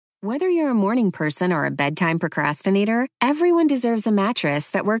Whether you're a morning person or a bedtime procrastinator, everyone deserves a mattress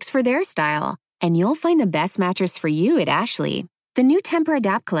that works for their style. And you'll find the best mattress for you at Ashley. The new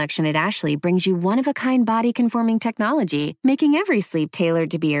Temper-Adapt collection at Ashley brings you one-of-a-kind body-conforming technology, making every sleep tailored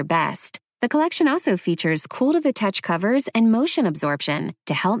to be your best. The collection also features cool-to-the-touch covers and motion absorption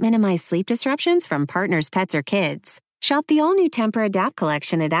to help minimize sleep disruptions from partners, pets, or kids. Shop the all-new Temper-Adapt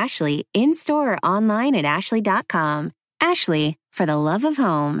collection at Ashley, in-store or online at ashley.com. Ashley, for the love of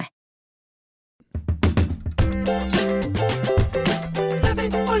home.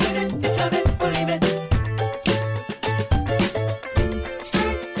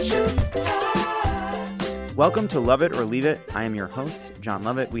 Welcome to Love It or Leave It. I am your host, John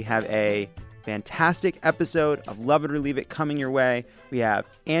Lovett. We have a fantastic episode of Love It or Leave It coming your way. We have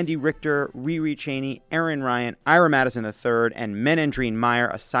Andy Richter, Riri Cheney, Aaron Ryan, Ira Madison III, and Menendrine Meyer,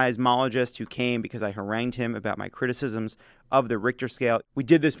 a seismologist who came because I harangued him about my criticisms of the Richter scale. We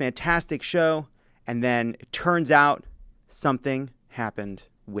did this fantastic show, and then it turns out something happened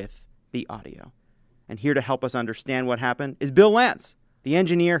with the audio. And here to help us understand what happened is Bill Lance, the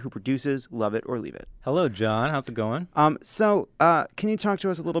engineer who produces Love It or Leave It. Hello, John. How's it going? So can you talk to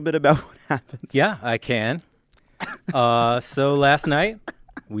us a little bit about what happened? Yeah, I can. So last night,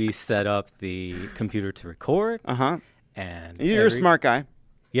 we set up the computer to record. And you're a smart guy.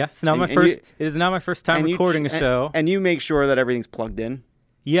 Yeah, it's not it is not my first time recording a show. And you make sure that everything's plugged in.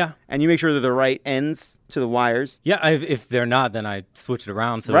 Yeah. And you make sure that the right ends to the wires. Yeah, if they're not, then I switch it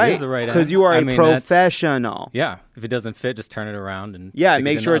around so it is the right end. Because you are a professional. Yeah. If it doesn't fit, just turn it around and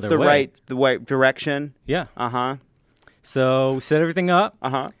make sure it's the right direction. Yeah. So we set everything up.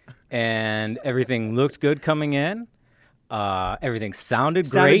 And everything looked good coming in. Everything sounded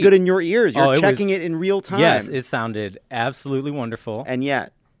great. Sounded good in your ears. You're checking it in real time. Yes, it sounded absolutely wonderful. And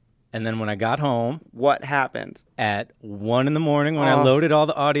yet. And then when I got home. What happened? At 1 a.m. when I loaded all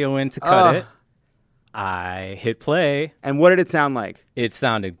the audio in to cut it, I hit play. And what did it sound like? It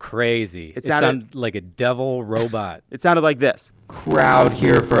sounded crazy. It sounded like a devil robot. It sounded like this. Crowd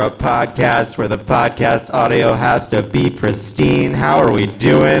here for a podcast where the podcast audio has to be pristine. How are we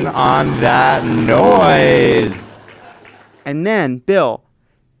doing on that noise? And then, Bill,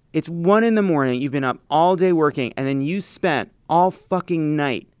 it's 1 a.m. You've been up all day working, and then you spent all fucking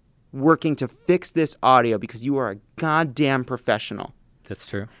night working to fix this audio because you are a goddamn professional. That's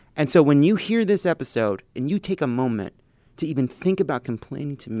true. And so when you hear this episode and you take a moment to even think about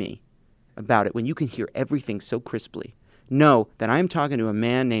complaining to me about it, when you can hear everything so crisply, know that I'm talking to a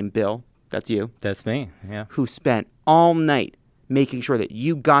man named Bill, that's you. That's me, yeah. Who spent all night making sure that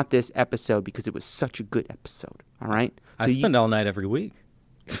you got this episode because it was such a good episode, all right? So I spend all night every week.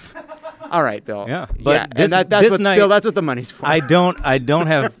 All right, Bill. Yeah, but that's what the money's for. I don't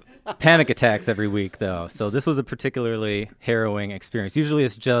have panic attacks every week, though. So this was a particularly harrowing experience. Usually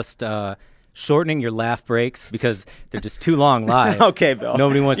it's just shortening your laugh breaks because they're just too long live. Okay, Bill.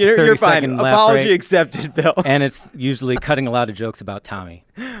 Nobody wants a 30-second laugh Apology break. accepted, Bill. And it's usually cutting a lot of jokes about Tommy.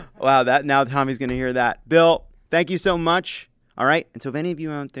 Wow, now Tommy's going to hear that. Bill, thank you so much. All right? And so if any of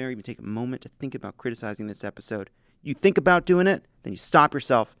you out there even take a moment to think about criticizing this episode, you think about doing it, then you stop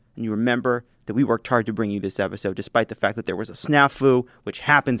yourself and you remember that we worked hard to bring you this episode, despite the fact that there was a snafu, which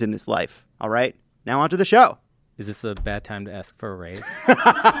happens in this life. All right? Now on to the show. Is this a bad time to ask for a raise?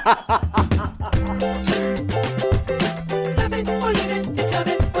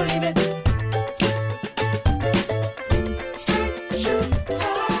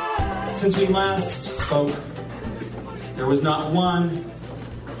 Since we last spoke, there was not one,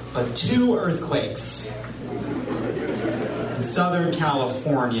 but 2 earthquakes in Southern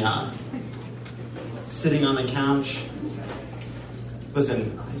California. Sitting on the couch.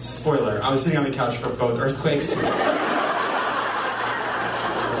 Listen, spoiler, I was sitting on the couch for both earthquakes.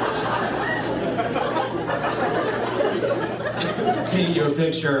 Paint you a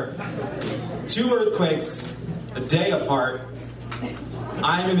picture. 2 earthquakes, a day apart.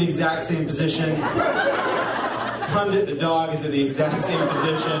 I'm in the exact same position. Pundit the dog is in the exact same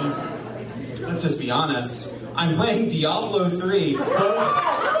position. Let's just be honest. I'm playing Diablo 3.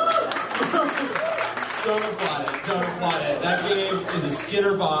 Don't applaud it. That game is a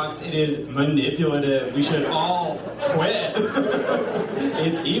Skinner box. It is manipulative. We should all quit.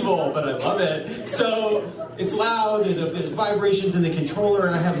 It's evil, but I love it. So it's loud. There's vibrations in the controller,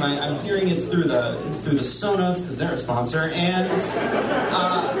 and I'm hearing it's through the Sonos because they're a sponsor. And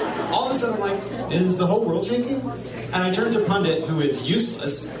all of a sudden, I'm like, is the whole world shaking? And I turn to Pundit, who is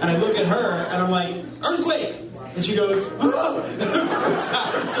useless, and I look at her, and I'm like, earthquake! And she goes, oh! And freaks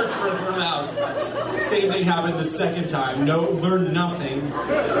out and searches for the house. Same thing happened the second time. Learned nothing.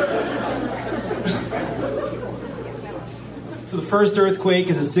 So the first earthquake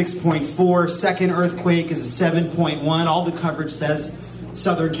is a 6.4, second earthquake is a 7.1. All the coverage says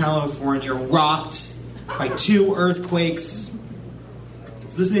Southern California rocked by 2 earthquakes.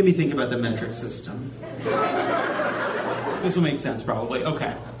 So this made me think about the metric system. This will make sense probably.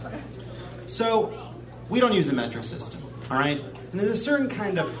 Okay. So we don't use the metric system, all right? And there's a certain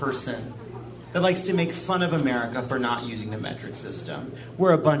kind of person that likes to make fun of America for not using the metric system.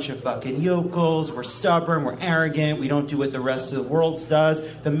 We're a bunch of fucking yokels, we're stubborn, we're arrogant, we don't do what the rest of the world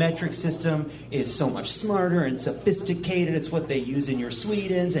does. The metric system is so much smarter and sophisticated. It's what they use in your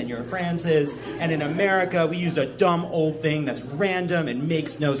Swedens and your Frances. And in America, we use a dumb old thing that's random and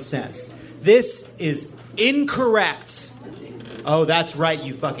makes no sense. This is incorrect. Oh, that's right,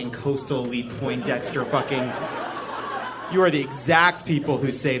 you fucking coastal elite Poindexter fucking... You are the exact people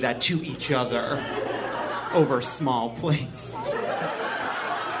who say that to each other over small plates.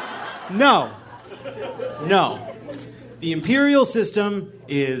 No. The imperial system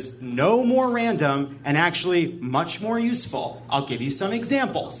is no more random and actually much more useful. I'll give you some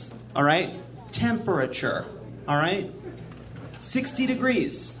examples, all right? Temperature, all right? 60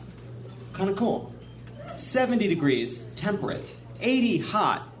 degrees, kind of cool. 70 degrees, temperate. 80,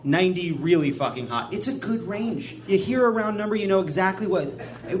 hot. 90, really fucking hot. It's a good range. You hear a round number, you know exactly what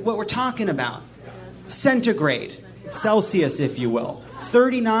we're talking about. Centigrade, Celsius, if you will.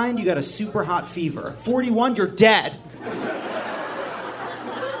 39, you got a super hot fever. 41, you're dead.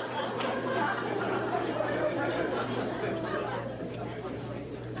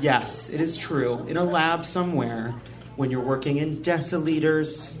 Yes, it is true. In a lab somewhere, when you're working in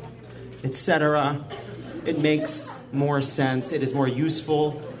deciliters, etc., it makes more sense. It is more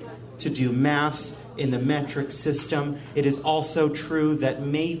useful to do math in the metric system. It is also true that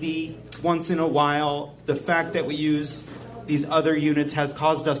maybe once in a while, the fact that we use these other units has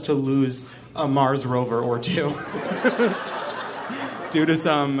caused us to lose a Mars rover or two. Due to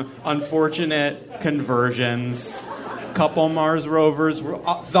some unfortunate conversions. Couple Mars rovers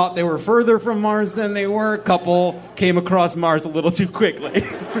thought they were further from Mars than they were. Couple came across Mars a little too quickly.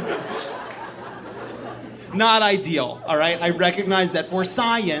 Not ideal, all right? I recognize that for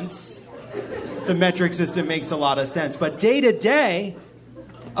science, the metric system makes a lot of sense. But day to day,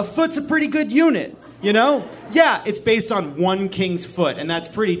 a foot's a pretty good unit, you know? Yeah, it's based on 1 king's foot, and that's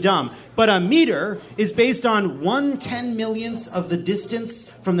pretty dumb. But a meter is based on 1/10,000,000th of the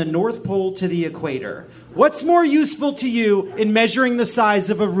distance from the North Pole to the equator. What's more useful to you in measuring the size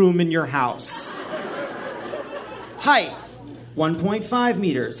of a room in your house? Height, 1.5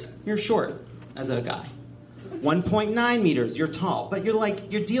 meters. You're short as a guy. 1.9 meters, you're tall, but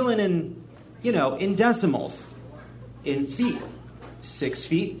you're dealing in decimals. In feet, 6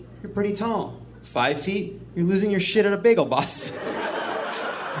 feet, you're pretty tall. 5 feet, you're losing your shit at a bagel bus.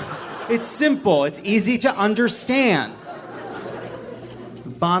 It's simple, it's easy to understand. The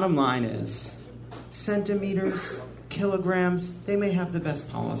bottom line is, centimeters, kilograms, they may have the best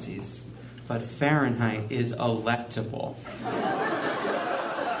policies, but Fahrenheit is electable.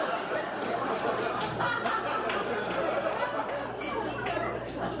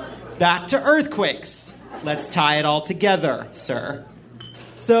 Back to earthquakes. Let's tie it all together, sir.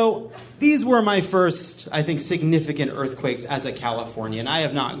 So, these were my first, I think, significant earthquakes as a Californian. I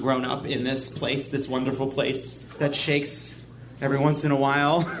have not grown up in this place, this wonderful place that shakes every once in a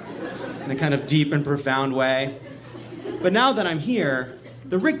while in a kind of deep and profound way. But now that I'm here,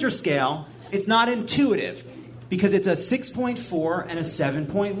 the Richter scale, it's not intuitive because it's a 6.4 and a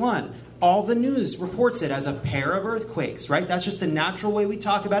 7.1. All the news reports it as a pair of earthquakes, right? That's just the natural way we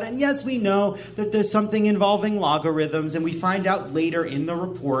talk about it. And yes, we know that there's something involving logarithms, and we find out later in the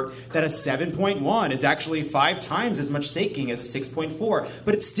report that a 7.1 is actually 5 times as much shaking as a 6.4.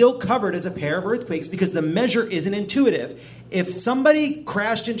 But it's still covered as a pair of earthquakes because the measure isn't intuitive. If somebody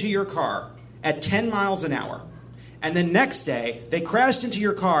crashed into your car at 10 miles an hour, and the next day, they crashed into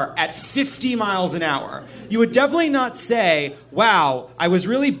your car at 50 miles an hour, you would definitely not say, wow, I was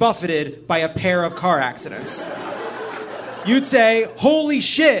really buffeted by a pair of car accidents. You'd say, holy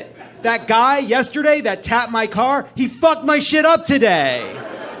shit, that guy yesterday that tapped my car, he fucked my shit up today.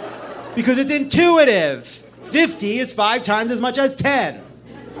 Because it's intuitive. 50 is 5 times as much as 10.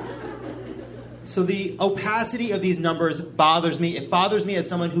 So the opacity of these numbers bothers me. It bothers me as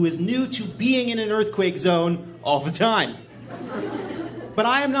someone who is new to being in an earthquake zone all the time. But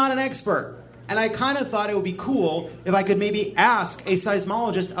I am not an expert. And I kind of thought it would be cool if I could maybe ask a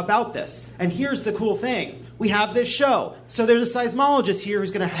seismologist about this. And here's the cool thing. We have this show. So there's a seismologist here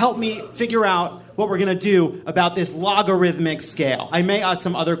who's going to help me figure out what we're going to do about this logarithmic scale. I may ask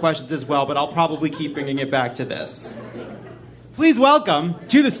some other questions as well, but I'll probably keep bringing it back to this. Please welcome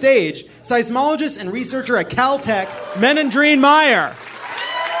to the stage seismologist and researcher at Caltech, Menendrine Meyer.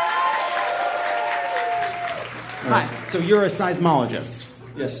 Hi. So you're a seismologist.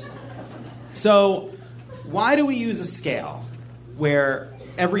 Yes. So why do we use a scale where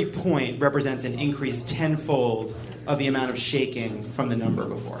every point represents an increase tenfold of the amount of shaking from the number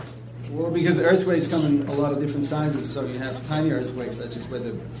before? Well, because earthquakes come in a lot of different sizes, so you have tiny earthquakes, such as where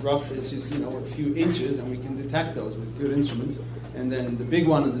the rupture is just, a few inches, and we can detect those with good instruments. And then the big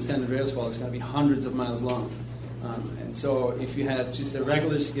one in the San Andreas Fault is going to be hundreds of miles long. And so if you had just a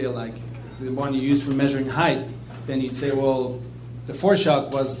regular scale, like the one you use for measuring height, then you'd say, well, the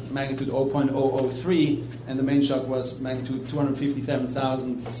foreshock was magnitude 0.003, and the main shock was magnitude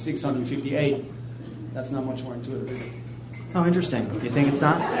 257,658. That's not much more intuitive, is it? Oh, interesting. You think it's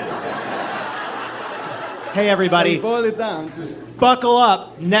not? Hey, everybody. So boil it down. Buckle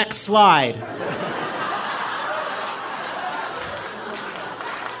up. Next slide.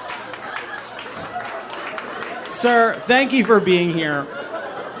 Sir, thank you for being here.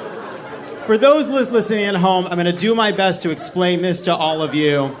 For those listening at home, I'm going to do my best to explain this to all of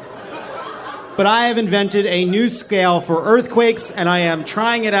you. But I have invented a new scale for earthquakes, and I am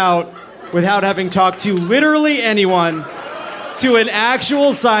trying it out without having talked to literally anyone, to an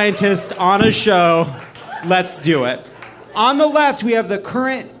actual scientist on a show. Let's do it. On the left, we have the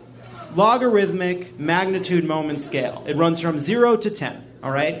current logarithmic magnitude moment scale. It runs from 0 to 10,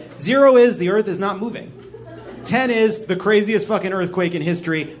 all right? 0 is the Earth is not moving. 10 is the craziest fucking earthquake in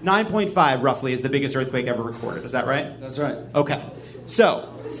history. 9.5, roughly, is the biggest earthquake ever recorded. Is that right? That's right. Okay. So,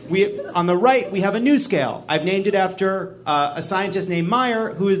 on the right, we have a new scale. I've named it after a scientist named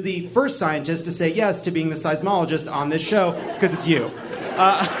Meyer, who is the first scientist to say yes to being the seismologist on this show, because it's you.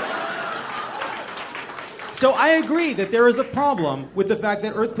 So I agree that there is a problem with the fact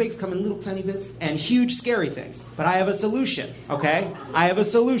that earthquakes come in little tiny bits and huge scary things. But I have a solution, okay? I have a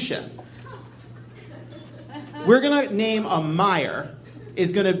solution. We're going to name a Meyer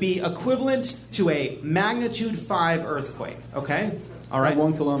is going to be equivalent to a magnitude 5 earthquake, okay? All right?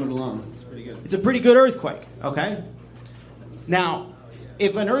 1 kilometer long. It's pretty good. It's a pretty good earthquake, okay? Now,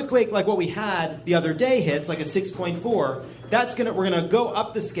 if an earthquake like what we had the other day hits, like a 6.4, we're gonna go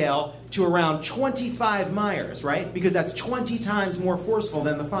up the scale to around 25 Meyers, right? Because that's 20 times more forceful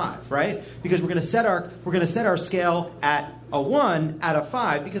than the 5, right? Because we're gonna set our scale at a 1 out of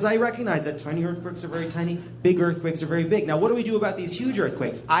 5, because I recognize that tiny earthquakes are very tiny, big earthquakes are very big. Now, what do we do about these huge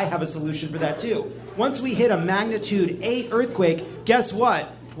earthquakes? I have a solution for that too. Once we hit a magnitude 8 earthquake, guess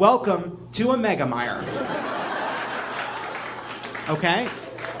what? Welcome to a megameyer. Okay?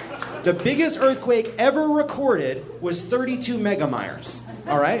 The biggest earthquake ever recorded was 32 megameyers.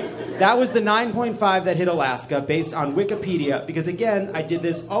 All right? That was the 9.5 that hit Alaska based on Wikipedia, because again, I did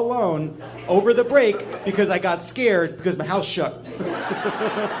this alone over the break because I got scared because my house shook.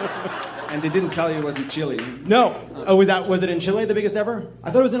 And they didn't tell you it was in Chile. No. Oh, was it in Chile, the biggest ever?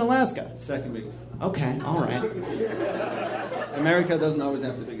 I thought it was in Alaska. Second biggest. Okay, all right. America doesn't always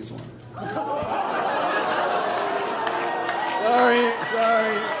have the biggest one. Sorry.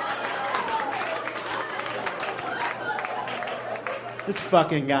 This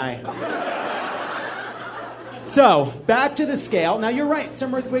fucking guy. So, back to the scale. Now, you're right.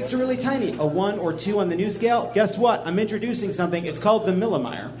 Some earthquakes are really tiny. A 1 or 2 on the new scale. Guess what? I'm introducing something. It's called the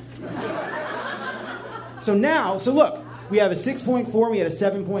millimeyer. So look. We have a 6.4, we had a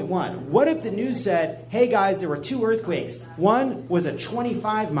 7.1. What if the news said, hey guys, there were 2 earthquakes. One was a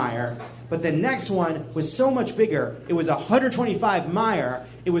 25 Meyer, but the next one was so much bigger. It was a 125 Meyer.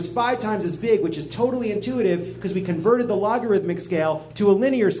 It was 5 times as big, which is totally intuitive because we converted the logarithmic scale to a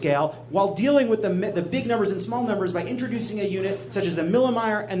linear scale while dealing with the big numbers and small numbers by introducing a unit such as the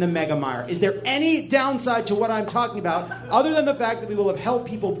millimeyer and the megameyer. Is there any downside to what I'm talking about other than the fact that we will have helped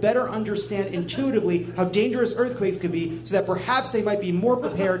people better understand intuitively how dangerous earthquakes could be, so that perhaps they might be more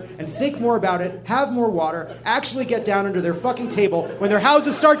prepared and think more about it, have more water, actually get down under their fucking table when their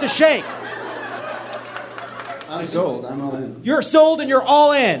houses start to shake? I'm sold. I'm all in. You're sold and you're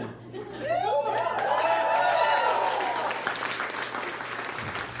all in.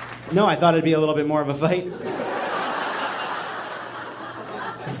 No, I thought it'd be a little bit more of a fight.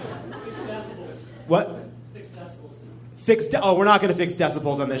 What? We're not going to fix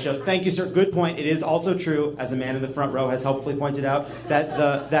decibels on this show. Thank you, sir. Good point. It is also true, as a man in the front row has helpfully pointed out, that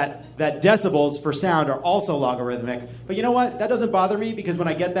decibels for sound are also logarithmic. But you know what? That doesn't bother me, because when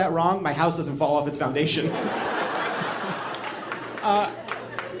I get that wrong, my house doesn't fall off its foundation.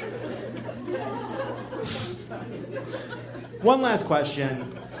 One last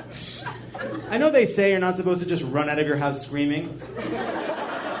question. I know they say you're not supposed to just run out of your house screaming,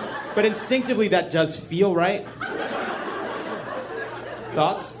 but instinctively that does feel right.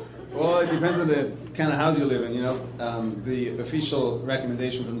 Thoughts? Well, it depends on the kind of house you live in, you know. The official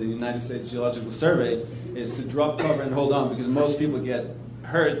recommendation from the United States Geological Survey is to drop cover and hold on, because most people get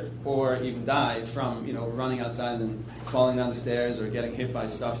hurt or even die from, you know, running outside and falling down the stairs or getting hit by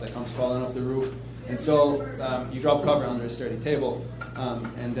stuff that comes falling off the roof. And so you drop cover under a sturdy table,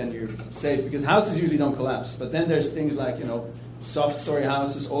 and then you're safe, because houses usually don't collapse. But then there's things like, you know, soft story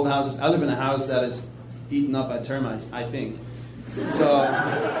houses, old houses. I live in a house that is eaten up by termites, I think. So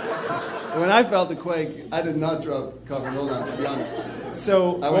when I felt the quake, I did not drop cover and hold on, to be honest.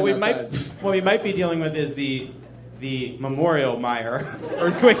 So what we outside. might be dealing with is the Memorial Meyer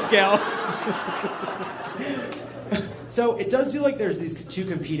earthquake scale. So it does feel like there's these two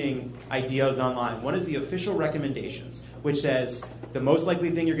competing ideas online. One is the official recommendations, which says the most likely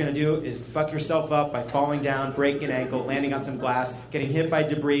thing you're going to do is fuck yourself up by falling down, breaking an ankle, landing on some glass, getting hit by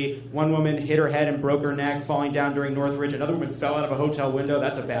debris. One woman hit her head and broke her neck falling down during Northridge. Another woman fell out of a hotel window.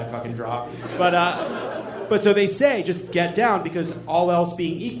 That's a bad fucking drop. But so they say just get down, because all else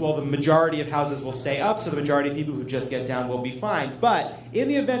being equal, the majority of houses will stay up, so the majority of people who just get down will be fine. But in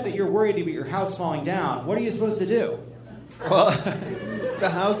the event that you're worried about your house falling down, what are you supposed to do? Well, if the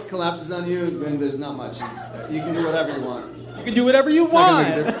house collapses on you, then there's not much. You can do whatever you want. You can do whatever you It's not want.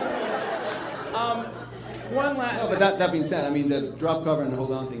 gonna make a difference. One last. No, but that being said, I mean, the drop cover and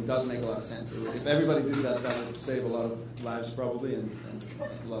hold on thing does make a lot of sense. If everybody did that, that would save a lot of lives probably, and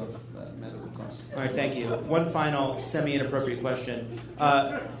a lot of medical costs. All right, thank you. One final semi-inappropriate question.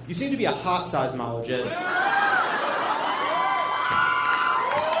 You seem to be a hot seismologist.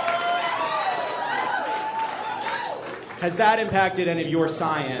 Has that impacted any of your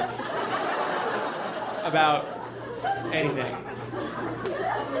science about anything?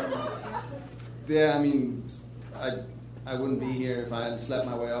 Yeah, I mean, I wouldn't be here if I hadn't slept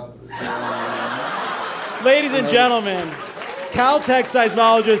my way up. Ladies and gentlemen, Caltech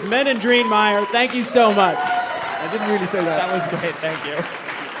seismologist Menendrine Meyer, thank you so much. I didn't really say that. That was great, thank you.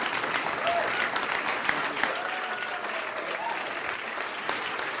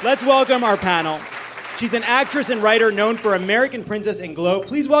 Let's welcome our panel. She's an actress and writer known for American Princess and Glow.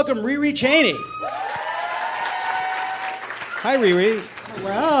 Please welcome Riri Cheney. Hi, Riri.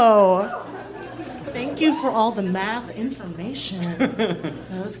 Hello. Thank you for all the math information.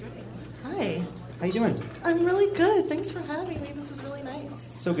 That was great. Hi. How you doing? I'm really good. Thanks for having me. This is really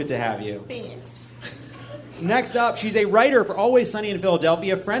nice. So good to have you. Thanks. Next up, she's a writer for Always Sunny in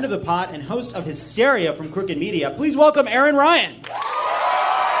Philadelphia, friend of the pot, and host of Hysteria from Crooked Media. Please welcome Erin Ryan.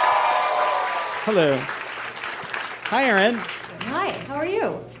 Hello. Hi, Erin. Hi, how are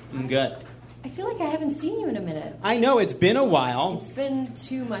you? I'm good. I feel like I haven't seen you in a minute. I know, it's been a while. It's been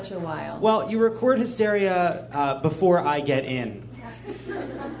too much a while. Well, you record Hysteria before I get in.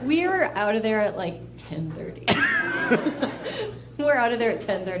 We're out of there at like 10:30. We're out of there at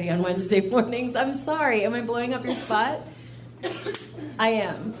 10:30 on Wednesday mornings. I'm sorry. Am I blowing up your spot? I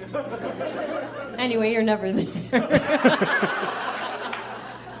am. Anyway, you're never there.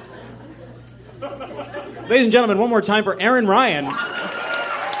 Ladies and gentlemen, one more time for Erin Ryan. All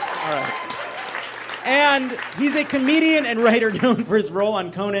right. And he's a comedian and writer known for his role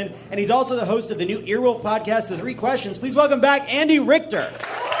on Conan, and he's also the host of the new Earwolf podcast, The Three Questions. Please welcome back Andy Richter.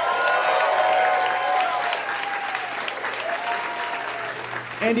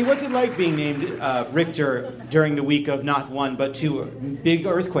 Andy, what's it like being named Richter during the week of not one but two big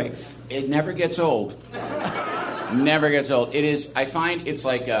earthquakes? It never gets old. Never gets old. It is. I find it's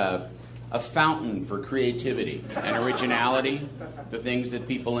like a fountain for creativity and originality. The things that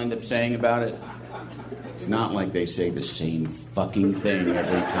people end up saying about it. It's not like they say the same fucking thing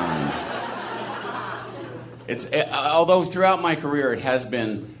every time. Although throughout my career it has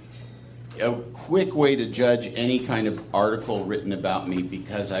been a quick way to judge any kind of article written about me,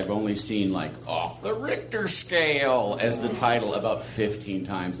 because I've only seen like off the Richter scale as the title about 15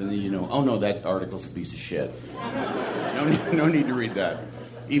 times, and then you know, oh no, that article's a piece of shit. No need to read that,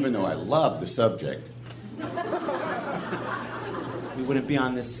 even though I love the subject. We wouldn't be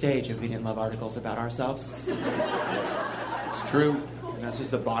on this stage if we didn't love articles about ourselves. It's true. And that's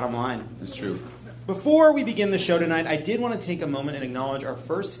just the bottom line. It's true. Before we begin the show tonight, I did want to take a moment and acknowledge our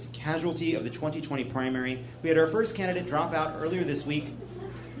first casualty of the 2020 primary. We had our first candidate drop out earlier this week.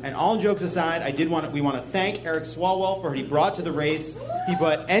 And all jokes aside, we want to thank Eric Swalwell for what he brought to the race. He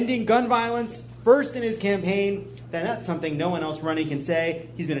put ending gun violence first in his campaign. Then that's something no one else running can say.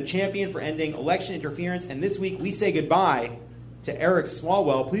 He's been a champion for ending election interference. And this week, we say goodbye to Eric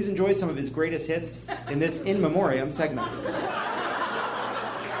Swalwell. Please enjoy some of his greatest hits in this In Memoriam segment.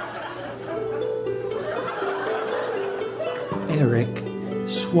 Eric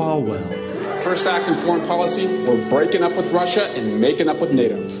Swalwell. First act in foreign policy, we're breaking up with Russia and making up with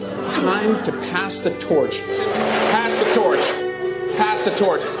NATO. Time to pass the torch. Pass the torch. Pass the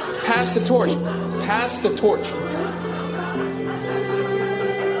torch. Pass the torch. Pass the torch.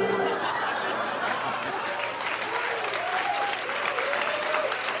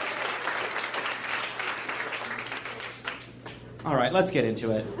 All right, let's get into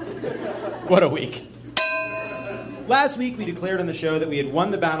it. What a week. Last week, we declared on the show that we had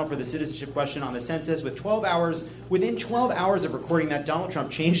won the battle for the citizenship question on the census within 12 hours of recording that, Donald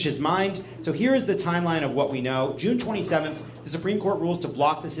Trump changed his mind. So here is the timeline of what we know. June 27th, the Supreme Court rules to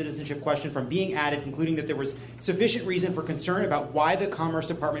block the citizenship question from being added, concluding that there was sufficient reason for concern about why the Commerce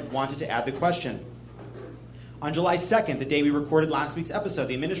Department wanted to add the question. On July 2nd, the day we recorded last week's episode,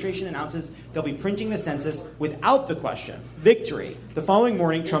 the administration announces they'll be printing the census without the question. Victory. The following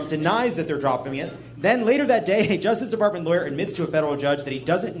morning, Trump denies that they're dropping it. Then later that day, a Justice Department lawyer admits to a federal judge that he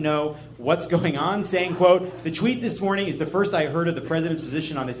doesn't know what's going on, saying, quote, "The tweet this morning is the first I heard of the president's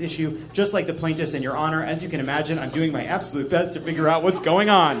position on this issue. Just like the plaintiffs and Your Honor, as you can imagine, I'm doing my absolute best to figure out what's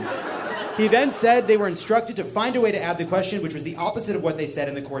going on." He then said they were instructed to find a way to add the question, which was the opposite of what they said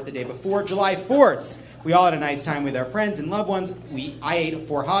in the court the day before. July 4th. We all had a nice time with our friends and loved ones. I ate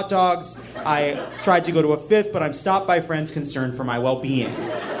 4 hot dogs. I tried to go to a 5th, but I'm stopped by friends concerned for my well-being.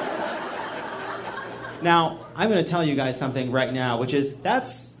 Now, I'm going to tell you guys something right now, which is,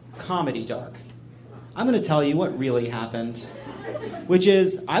 that's comedy dark. I'm going to tell you what really happened, which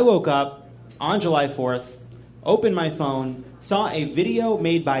is I woke up on July 4th, opened my phone, saw a video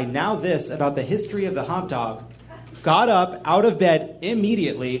made by Now This about the history of the hot dog, got up out of bed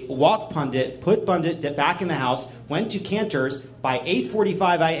immediately, walked Pundit, put Pundit back in the house, went to Cantor's. By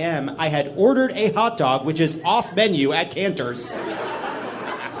 8:45 a.m., I had ordered a hot dog, which is off menu at Cantor's,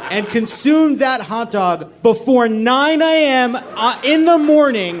 and consumed that hot dog before 9 a.m. In the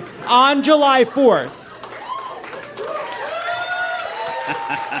morning on July 4th.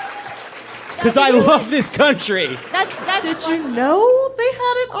 Because I love this country. That's Did you know they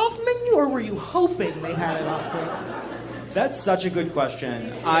had it off menu, or were you hoping they had it off menu? That's such a good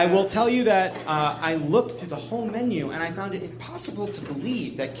question. I will tell you that I looked through the whole menu and I found it impossible to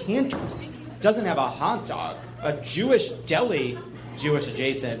believe that Cantor's doesn't have a hot dog, a Jewish deli, Jewish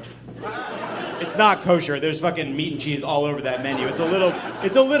adjacent. It's not kosher. There's fucking meat and cheese all over that menu. It's a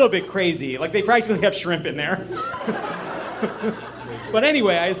little bit crazy. Like they practically have shrimp in there. But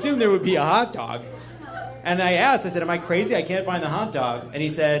anyway, I assumed there would be a hot dog. And I asked, I said, "Am I crazy? I can't find the hot dog." And he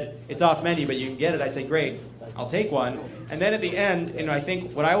said, "It's off menu, but you can get it." I said, "Great, I'll take one." And then at the end, and I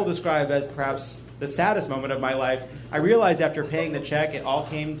think what I will describe as perhaps the saddest moment of my life, I realized after paying the check, it all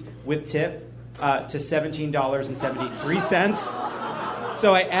came with tip to $17.73.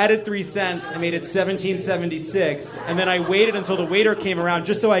 So I added 3 cents and made it $17.76. And then I waited until the waiter came around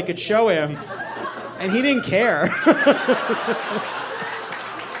just so I could show him. And he didn't care.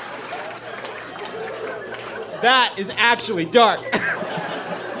 That is actually dark.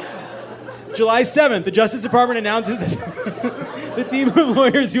 July 7th, the Justice Department announces that the team of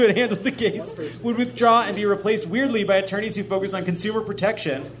lawyers who had handled the case would withdraw and be replaced weirdly by attorneys who focus on consumer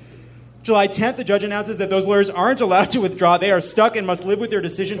protection. July 10th, the judge announces that those lawyers aren't allowed to withdraw. They are stuck and must live with their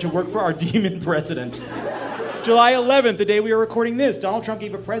decision to work for our demon president. July 11th, the day we are recording this, Donald Trump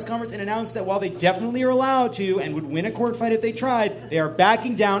gave a press conference and announced that while they definitely are allowed to and would win a court fight if they tried, they are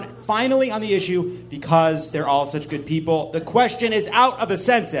backing down finally on the issue because they're all such good people. The question is out of the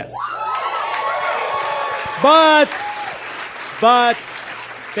census. But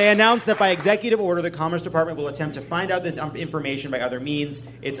they announced that by executive order, the Commerce Department will attempt to find out this information by other means.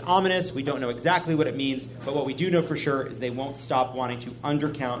 It's ominous. We don't know exactly what it means. But what we do know for sure is they won't stop wanting to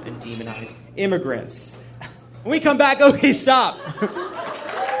undercount and demonize immigrants. When we come back, okay, stop.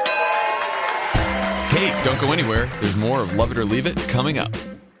 Hey, don't go anywhere. There's more of Love It or Leave It coming up.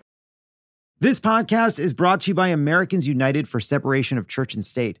 This podcast is brought to you by Americans United for Separation of Church and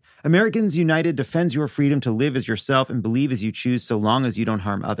State. Americans United defends your freedom to live as yourself and believe as you choose so long as you don't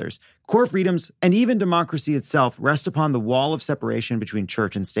harm others. Core freedoms and even democracy itself rest upon the wall of separation between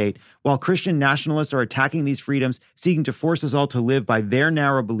church and state. While Christian nationalists are attacking these freedoms, seeking to force us all to live by their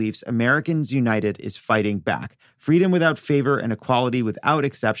narrow beliefs, Americans United is fighting back. Freedom without favor and equality without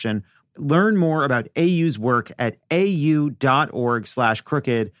exception. Learn more about AU's work at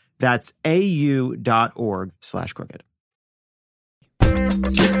au.org/crooked. That's au.org/crooked.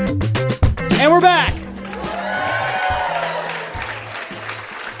 And we're back.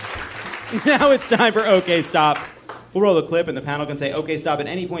 Now it's time for OK Stop. We'll roll a clip and the panel can say OK Stop at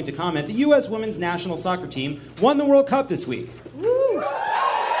any point to comment. The U.S. women's national soccer team won the World Cup this week. Woo.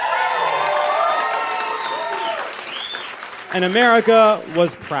 And America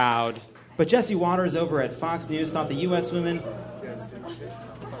was proud. But Jesse Waters over at Fox News thought the U.S. women...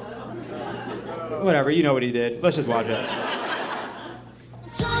 Whatever, you know what he did. Let's just watch it.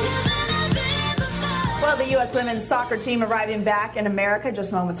 Well, the U.S. women's soccer team arriving back in America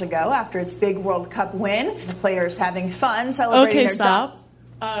just moments ago after its big World Cup win. The players having fun celebrating Okay, their... stop.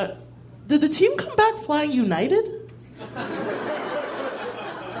 Did the team come back flying united?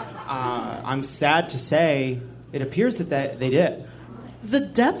 I'm sad to say it appears that they did. The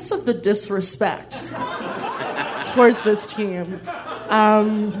depths of the disrespect towards this team.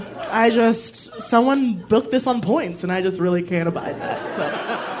 Someone booked this on points, and I just really can't abide that. So.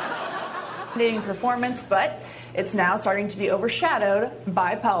 Performance, but it's now starting to be overshadowed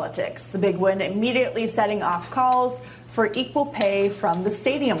by politics. The big win immediately setting off calls for equal pay from the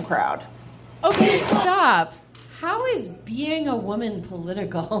stadium crowd. Okay, stop. How is being a woman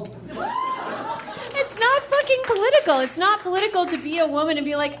political? It's not fucking political. It's not political to be a woman and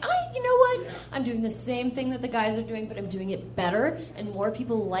be like, you know what? I'm doing the same thing that the guys are doing, but I'm doing it better, and more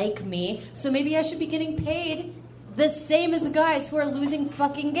people like me, so maybe I should be getting paid the same as the guys who are losing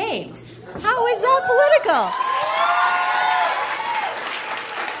fucking games. How is that political?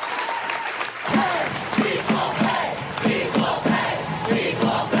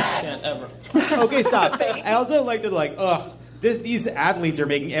 Okay, stop. I also like that, these athletes are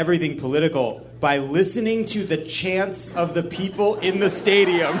making everything political by listening to the chants of the people in the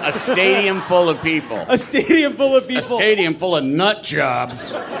stadium. A stadium full of people. A stadium full of people. A stadium full of nut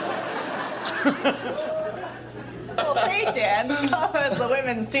jobs. Pay chance as the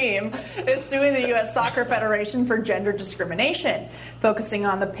women's team is suing the U.S. Soccer Federation for gender discrimination, focusing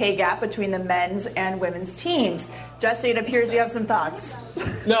on the pay gap between the men's and women's teams. Jesse, it appears you have some thoughts.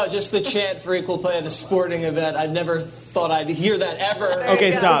 No, just the chant for equal play at a sporting event. I never thought I'd hear that ever.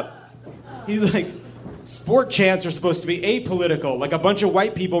 Okay, stop. He's like, sport chants are supposed to be apolitical, like a bunch of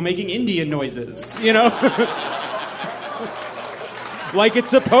white people making Indian noises, you know? Like it's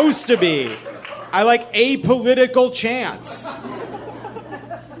supposed to be. I like apolitical chants.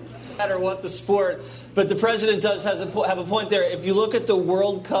 No matter what the sport, but the president does have a point there. If you look at the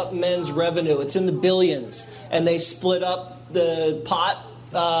World Cup men's revenue, it's in the billions, and they split up the pot.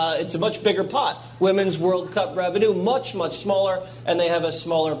 It's a much bigger pot. Women's World Cup revenue, much, much smaller, and they have a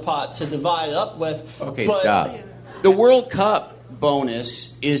smaller pot to divide it up with. Okay, stop. The World Cup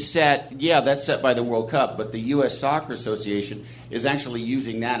bonus is set, that's set by the World Cup, but the U.S. Soccer Association is actually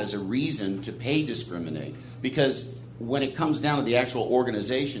using that as a reason to pay discriminate. Because when it comes down to the actual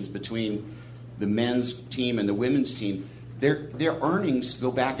organizations between the men's team and the women's team, their earnings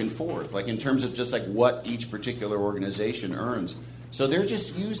go back and forth, like in terms of just like what each particular organization earns. So they're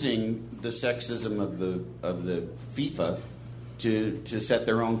just using the sexism of the FIFA to set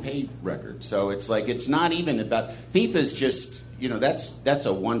their own pay record. So it's like it's not even about FIFA's just that's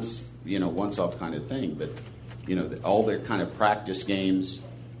a once off kind of thing. But all their kind of practice games,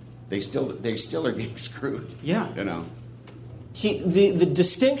 they still are getting screwed. Yeah, The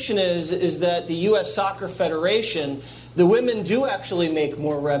distinction is that the U.S. Soccer Federation, the women do actually make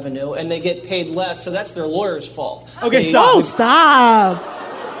more revenue and they get paid less, so that's their lawyer's fault. Okay, stop.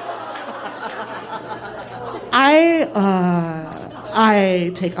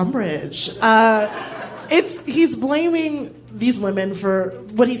 I take umbrage. He's blaming these women for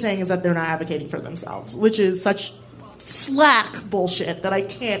what he's saying is that they're not advocating for themselves, which is such slack bullshit that I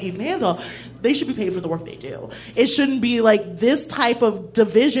can't even handle. They should be paid for the work they do. It shouldn't be like this type of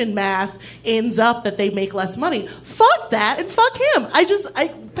division math ends up that they make less money. Fuck that and fuck him. I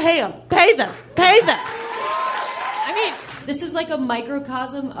pay them. Pay them. I mean, this is like a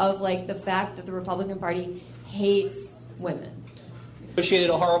microcosm of like the fact that the Republican Party hates women. Negotiated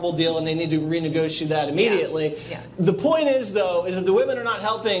a horrible deal and they need to renegotiate that immediately. Yeah. The point is, though, is that the women are not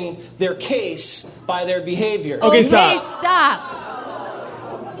helping their case by their behavior. Okay, stop.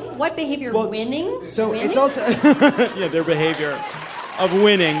 What behavior? Winning? So winning? It's also their behavior of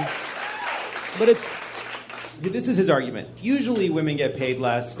winning. But this is his argument. Usually women get paid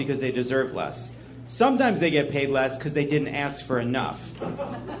less because they deserve less. Sometimes they get paid less because they didn't ask for enough.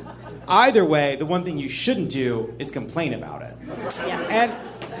 Either way, the one thing you shouldn't do is complain about it. Yes.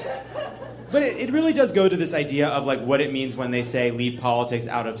 But it really does go to this idea of like what it means when they say leave politics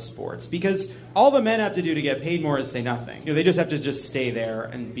out of sports. Because all the men have to do to get paid more is say nothing. They just have to just stay there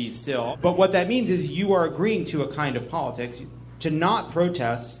and be still. But what that means is you are agreeing to a kind of politics. To not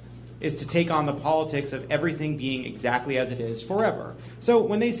protest is to take on the politics of everything being exactly as it is forever. So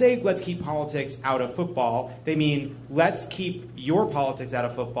when they say let's keep politics out of football, they mean let's keep your politics out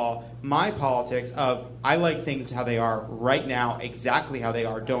of football, my politics of I like things how they are right now, exactly how they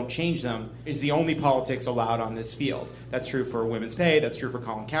are, don't change them, is the only politics allowed on this field. That's true for women's pay, that's true for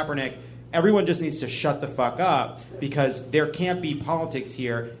Colin Kaepernick. everyone just needs to shut the fuck up because there can't be politics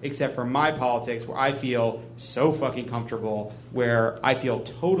here except for my politics where I feel so fucking comfortable, where I feel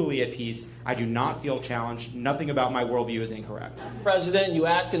totally at peace. I do not feel challenged. Nothing about my worldview is incorrect. President, you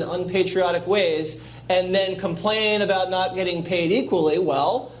act in unpatriotic ways and then complain about not getting paid equally.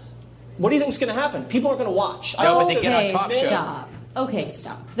 Well, what do you think is going to happen? People are going to watch. No, but they get on talk show. Stop. Okay,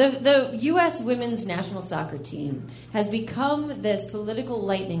 stop. The U.S. women's national soccer team has become this political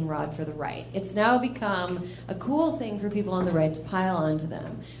lightning rod for the right. It's now become a cool thing for people on the right to pile onto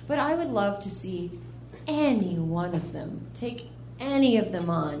them. But I would love to see any one of them take any of them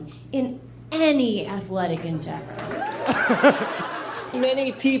on in any athletic endeavor.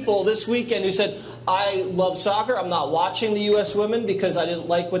 Many people this weekend who said, I love soccer, I'm not watching the U.S. women because I didn't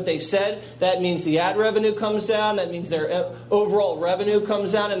like what they said. That means the ad revenue comes down, that means their overall revenue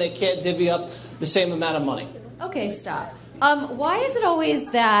comes down, and they can't divvy up the same amount of money. Okay, stop. Why is it always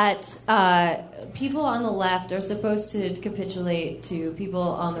that people on the left are supposed to capitulate to people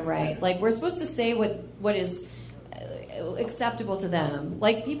on the right? Like, we're supposed to say what is acceptable to them.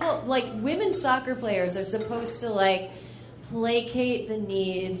 Like, people, like women's soccer players are supposed to, like, placate the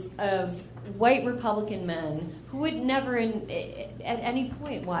needs of white Republican men who would never at any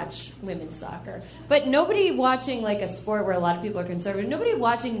point watch women's soccer. But nobody watching like a sport where a lot of people are conservative, nobody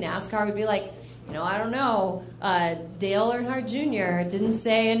watching NASCAR would be like, I don't know, Dale Earnhardt Jr. didn't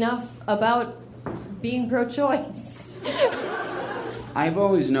say enough about being pro-choice. I've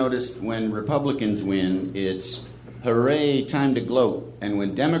always noticed when Republicans win, it's hooray, time to gloat. And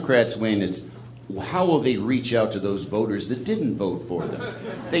when Democrats win, it's how will they reach out to those voters that didn't vote for them?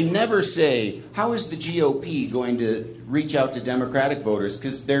 They never say, how is the GOP going to reach out to Democratic voters?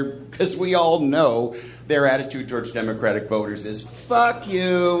 Because we all know their attitude towards Democratic voters is, fuck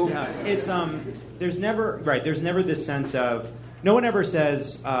you. Yeah, it's, there's never this sense of, no one ever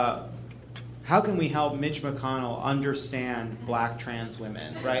says, how can we help Mitch McConnell understand black trans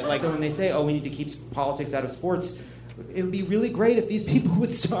women, right? Like, so when they say, we need to keep politics out of sports, it would be really great if these people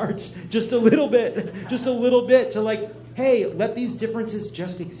would start just a little bit to like, hey, let these differences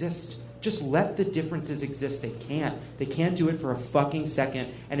just exist. Just let the differences exist. They can't do it for a fucking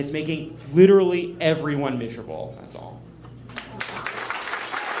second, and it's making literally everyone miserable. That's all.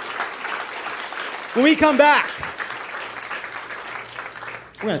 When we come back,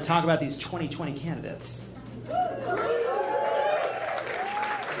 we're going to talk about these 2020 candidates.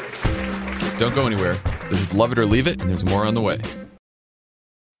 Don't go anywhere. This is Love It or Leave It, and there's more on the way.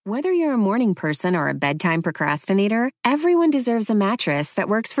 Whether you're a morning person or a bedtime procrastinator, everyone deserves a mattress that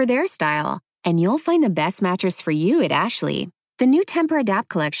works for their style. And you'll find the best mattress for you at Ashley. The new Tempur-Adapt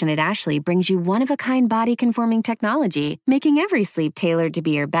collection at Ashley brings you one-of-a-kind body-conforming technology, making every sleep tailored to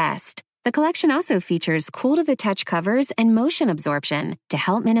be your best. The collection also features cool-to-the-touch covers and motion absorption to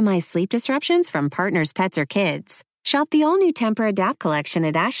help minimize sleep disruptions from partners, pets, or kids. Shop the all-new Tempur-Adapt collection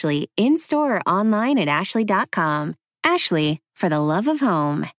at Ashley, in-store or online at ashley.com. Ashley, for the love of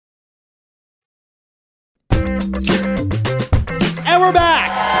home. And we're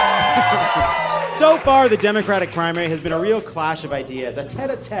back! So far, the Democratic primary has been a real clash of ideas, a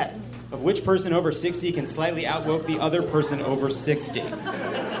tete-a-tete of which person over 60 can slightly outvote the other person over 60.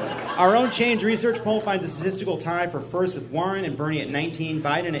 Our own Change research poll finds a statistical tie for first with Warren and Bernie at 19,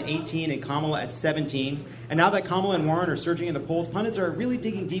 Biden at 18, and Kamala at 17. And now that Kamala and Warren are surging in the polls, pundits are really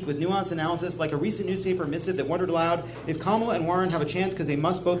digging deep with nuanced analysis, like a recent newspaper missive that wondered aloud if Kamala and Warren have a chance because they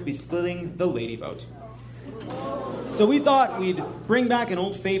must both be splitting the lady vote. So we thought we'd bring back an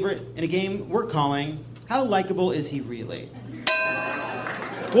old favorite in a game we're calling How Likeable Is He Really?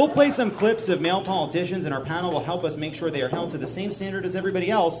 We'll play some clips of male politicians, and our panel will help us make sure they are held to the same standard as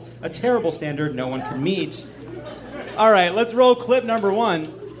everybody else, a terrible standard no one can meet. All right, let's roll clip number 1.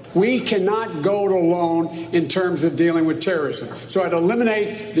 We cannot go it alone in terms of dealing with terrorism. So I'd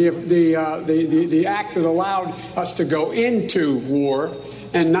eliminate the act that allowed us to go into war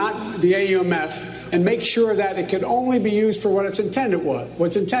and not the AUMF, and make sure that it could only be used for what its intent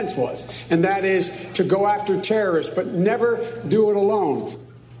was, and that is to go after terrorists, but never do it alone.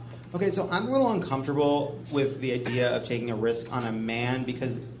 Okay, so I'm a little uncomfortable with the idea of taking a risk on a man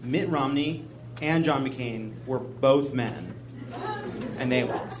because Mitt Romney and John McCain were both men, and they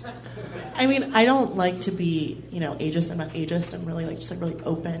lost. I mean, I don't like to be, ageist. I'm not ageist. I'm really really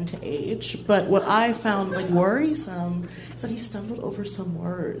open to age. But what I found worrisome is that he stumbled over some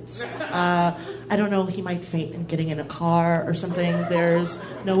words. I don't know. He might faint in getting in a car or something. There's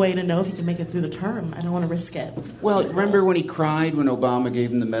no way to know if he can make it through the term. I don't want to risk it. Well, remember when he cried when Obama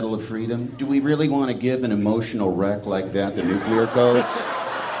gave him the Medal of Freedom? Do we really want to give an emotional wreck like that the nuclear codes?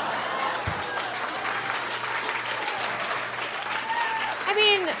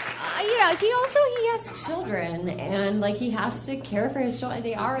 he has children, and like he has to care for his children.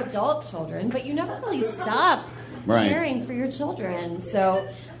 They are adult children, but you never really stop caring for your children. So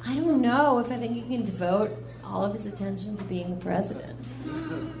I don't know if I think he can devote all of his attention to being the president.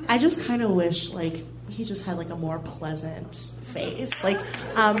 I just kind of wish like he just had like a more pleasant face. Like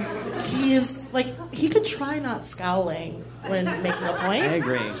he could try not scowling when making a point. I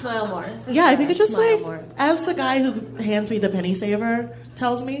agree. Smile more. Yeah, if he could just smile like, more. as the guy who hands me the penny saver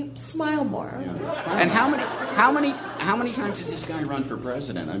tells me, smile more. Yeah. And how many times does this guy run for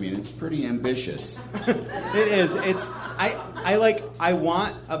president? I mean, it's pretty ambitious. It is. I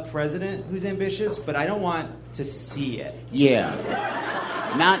want a president who's ambitious, but I don't want to see it. Yeah.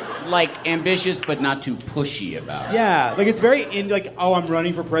 Not like ambitious, but not too pushy about it. Yeah, like it's very I'm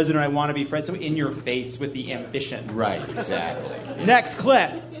running for president, I want to be president, so in your face with the ambition. Right, exactly. Next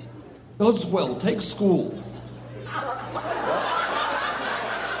clip. Does well, take school.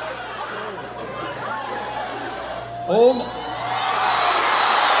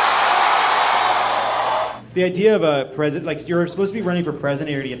 The idea of a president, like you're supposed to be running for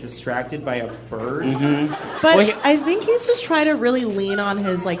president, you're going to get distracted by a bird. Mm-hmm. But I think he's just trying to really lean on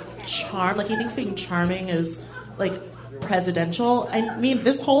his like charm. Like he thinks being charming is like presidential. I mean,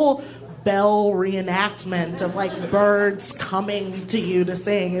 this whole Bell reenactment of like birds coming to you to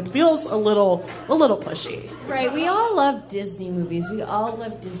sing, it feels a little pushy. Right, we all love Disney movies. We all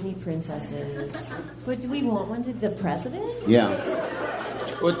love Disney princesses. But do we want one to be the president? Yeah.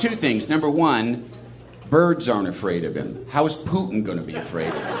 Well, two things. Number one, birds aren't afraid of him. How is Putin going to be afraid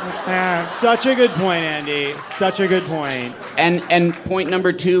of him? That's fair. Such a good point, Andy. Such a good point. And point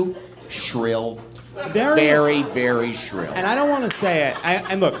number two, shrill. Very, very shrill. And I don't want to say it.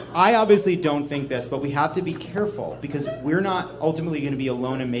 And look, I obviously don't think this, but we have to be careful because we're not ultimately going to be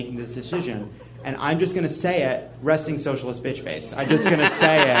alone in making this decision. And I'm just going to say it, resting socialist bitch face. I'm just going to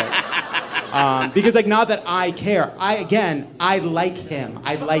say it. Because, like, not that I care. I like him.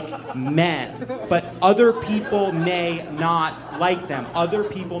 I like men. But other people may not like them. Other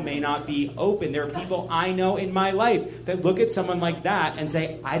people may not be open. There are people I know in my life that look at someone like that and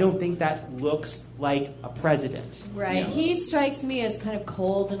say, I don't think that looks like a president. Right. You know? He strikes me as kind of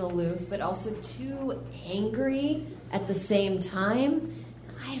cold and aloof, but also too angry at the same time.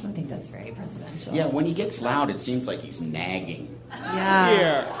 I don't think that's very presidential. Yeah, when he gets loud, it seems like he's nagging. Yeah.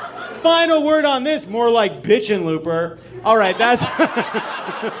 Here. Final word on this, more like bitchin' Looper. All right, that's...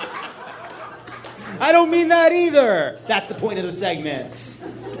 I don't mean that either. That's the point of the segment.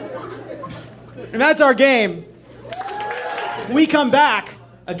 And that's our game. When we come back,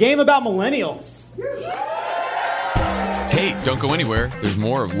 a game about millennials. Hey, don't go anywhere. There's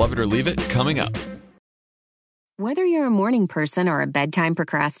more of Love It or Leave It coming up. Whether you're a morning person or a bedtime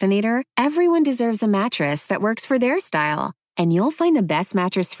procrastinator, everyone deserves a mattress that works for their style. And you'll find the best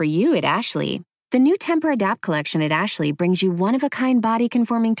mattress for you at Ashley. The new Temper-Adapt collection at Ashley brings you one-of-a-kind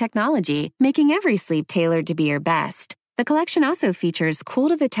body-conforming technology, making every sleep tailored to be your best. The collection also features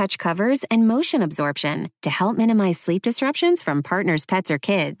cool-to-the-touch covers and motion absorption to help minimize sleep disruptions from partners, pets, or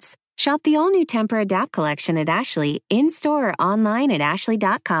kids. Shop the all-new Temper-Adapt collection at Ashley, in-store or online at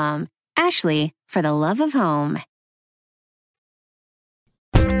ashley.com. Ashley, for the love of home.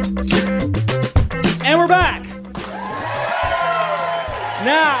 And we're back.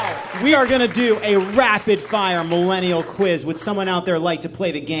 Now, we are going to do a rapid-fire millennial quiz. Would someone out there like to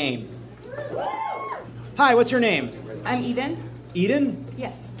play the game? Hi, what's your name? I'm Eden. Eden?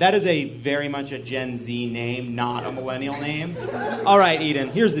 Yes. That is very much a Gen Z name, not a millennial name. All right, Eden,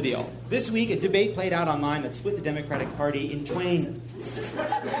 here's the deal. This week, a debate played out online that split the Democratic Party in twain.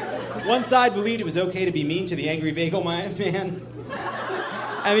 One side believed it was okay to be mean to the angry bagel man,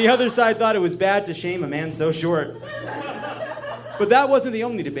 and the other side thought it was bad to shame a man so short. But that wasn't the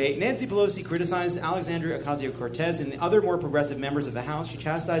only debate. Nancy Pelosi criticized Alexandria Ocasio-Cortez and the other more progressive members of the House. She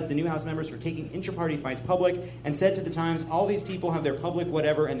chastised the new House members for taking intra-party fights public and said to the Times, all these people have their public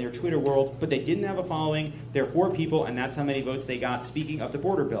whatever and their Twitter world, but they didn't have a following. They're 4 people, and that's how many votes they got, speaking of the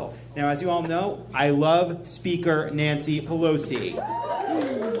border bill. Now, as you all know, I love Speaker Nancy Pelosi.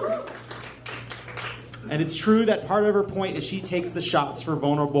 And it's true that part of her point is she takes the shots for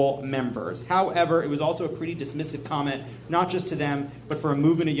vulnerable members. However, it was also a pretty dismissive comment, not just to them, but for a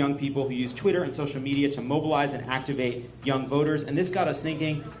movement of young people who use Twitter and social media to mobilize and activate young voters. And this got us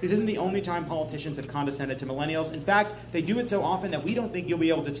thinking, this isn't the only time politicians have condescended to millennials. In fact, they do it so often that we don't think you'll be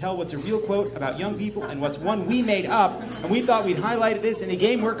able to tell what's a real quote about young people and what's one we made up. And we thought we'd highlight this in a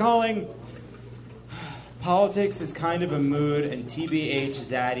game we're calling Politics is Kind of a Mood, and TBH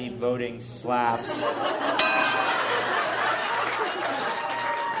Zaddy Voting Slaps.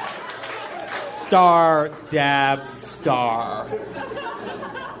 Star, dab, star.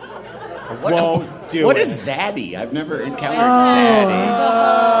 What is zaddy? I've never encountered zaddy.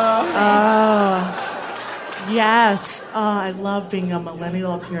 Yes. Oh, I love being a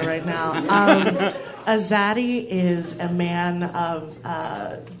millennial up here right now. A zaddy is a man of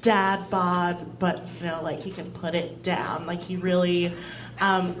dad bod, but like he can put it down. Like he really,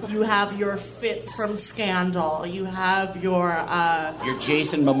 you have your Fitz from Scandal. You have your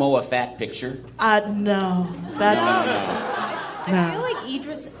Jason Momoa fat picture. No, that's. I feel like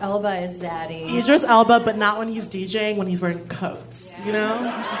Idris Elba is zaddy. Idris Elba, but not when he's DJing. When he's wearing coats,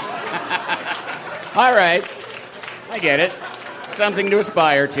 All right, I get it. Something to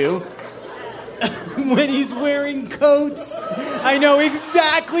aspire to. When he's wearing coats. I know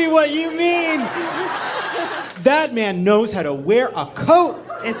exactly what you mean. That man knows how to wear a coat.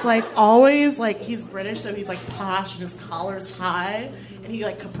 It's like always like he's British, so he's like posh and his collar's high, and he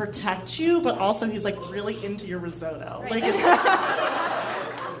like can protect you, but also he's like really into your risotto. Like it's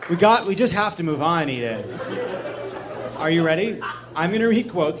We just have to move on, Eden. Are you ready? I'm gonna read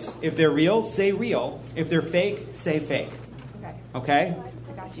quotes. If they're real, say real. If they're fake, say fake. Okay?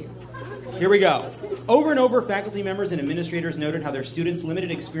 I got you. Here we go. Over and over, faculty members and administrators noted how their students'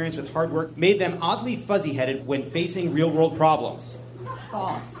 limited experience with hard work made them oddly fuzzy-headed when facing real-world problems.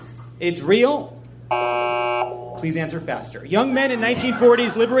 False. It's real? Please answer faster. Young men in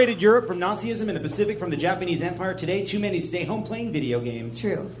 1940s liberated Europe from Nazism and the Pacific from the Japanese Empire. Today, too many stay home playing video games.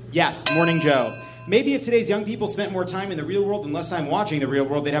 True. Yes, Morning Joe. Maybe if today's young people spent more time in the real world and less time watching the real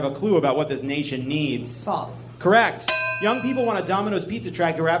world, they'd have a clue about what this nation needs. False. Correct. Young people want a Domino's pizza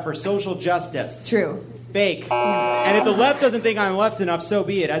tracker app for social justice. True. Fake. And if the left doesn't think I'm left enough, so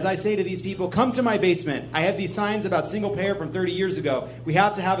be it. As I say to these people, come to my basement. I have these signs about single payer from 30 years ago. We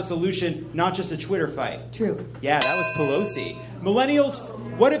have to have a solution, not just a Twitter fight. True. Yeah, that was Pelosi. Millennials,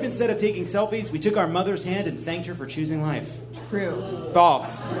 what if instead of taking selfies, we took our mother's hand and thanked her for choosing life? True.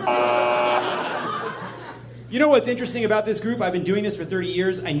 False. You know what's interesting about this group? I've been doing this for 30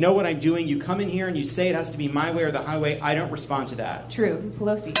 years. I know what I'm doing. You come in here and you say it has to be my way or the highway. I don't respond to that. True.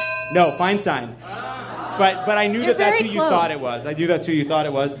 Pelosi. No, Feinstein. But I knew They're that's who very you close. thought it was. I knew that's who you thought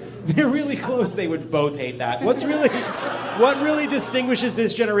it was. They're really close. They would both hate that. What really distinguishes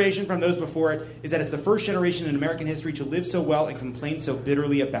this generation from those before it is that it's the first generation in American history to live so well and complain so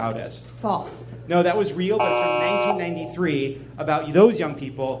bitterly about it. False. No, that was real, but it's from 1993 about those young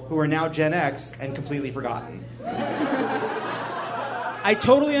people who are now Gen X and completely forgotten. I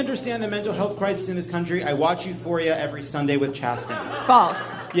totally understand the mental health crisis in this country. I watch Euphoria every Sunday with Chasten. False.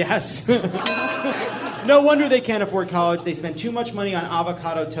 Yes. No wonder they can't afford college. They spend too much money on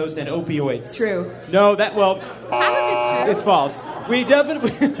avocado toast and opioids. True. No, Half of it's true. it's false. We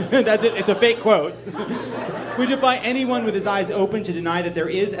definitely, that's it. It's a fake quote. We defy anyone with his eyes open to deny that there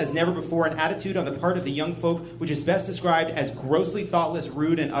is, as never before, an attitude on the part of the young folk which is best described as grossly thoughtless,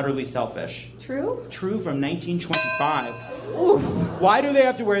 rude, and utterly selfish. True. True from 1925. Oof. Why do they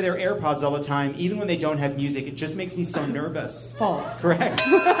have to wear their AirPods all the time, even when they don't have music? It just makes me so nervous. False. Correct.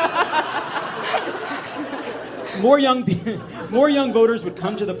 More young voters would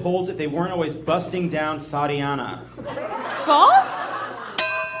come to the polls if they weren't always busting down Tatiana. False?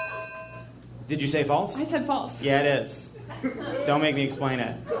 Did you say false? I said false. Yeah, it is. Don't make me explain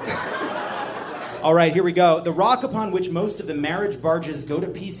it. All right, here we go. The rock upon which most of the marriage barges go to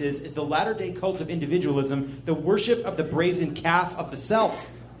pieces is the latter-day cult of individualism, the worship of the brazen calf of the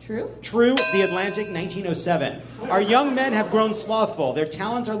self. True. True, The Atlantic, 1907. Our young men have grown slothful. Their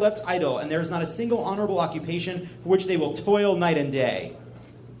talents are left idle, and there is not a single honorable occupation for which they will toil night and day.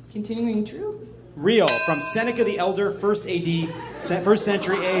 Continuing true. Real, from Seneca the Elder, 1st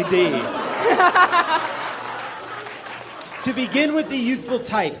century AD. To begin with the youthful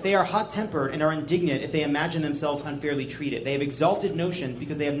type, they are hot-tempered and are indignant if they imagine themselves unfairly treated. They have exalted notions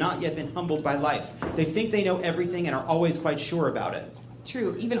because they have not yet been humbled by life. They think they know everything and are always quite sure about it.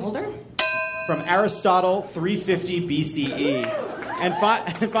 True. Even older? From Aristotle, 350 BCE. And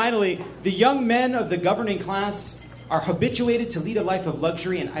finally, the young men of the governing class are habituated to lead a life of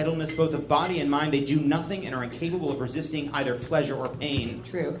luxury and idleness, both of body and mind. They do nothing and are incapable of resisting either pleasure or pain.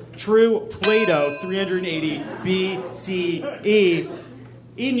 True. True, Plato, 380 BCE.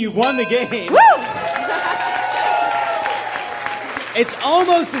 Eden, you've won the game. Woo! It's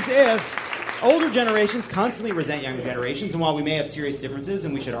almost as if older generations constantly resent younger generations, and while we may have serious differences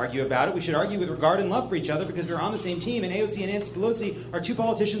and we should argue about it, we should argue with regard and love for each other because we're on the same team, and AOC and Nancy Pelosi are two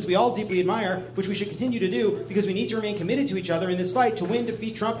politicians we all deeply admire, which we should continue to do because we need to remain committed to each other in this fight to win,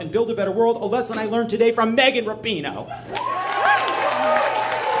 defeat Trump, and build a better world, a lesson I learned today from Megan Rapinoe.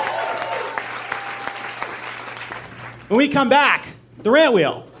 When we come back, the rant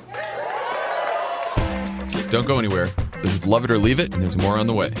wheel. Don't go anywhere. This is Love It or Leave It, and there's more on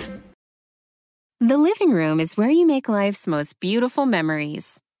the way. The living room is where you make life's most beautiful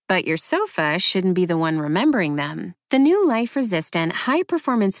memories. But your sofa shouldn't be the one remembering them. The new life-resistant,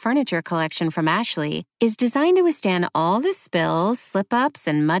 high-performance furniture collection from Ashley is designed to withstand all the spills, slip-ups,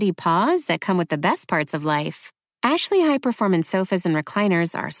 and muddy paws that come with the best parts of life. Ashley high-performance sofas and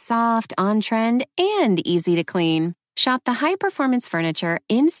recliners are soft, on-trend, and easy to clean. Shop the high-performance furniture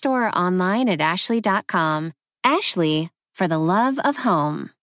in-store or online at ashley.com. Ashley, for the love of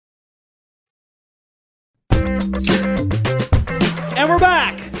home. And we're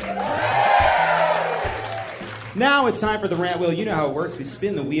back! Now it's time for the rant wheel. You know how it works. We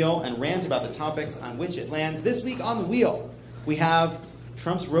spin the wheel and rant about the topics on which it lands. This week on the wheel, we have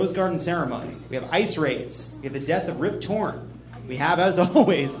Trump's Rose Garden ceremony. We have ICE raids. We have the death of Rip Torn. We have, as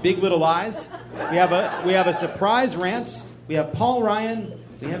always, Big Little Lies. We have a surprise rant. We have Paul Ryan.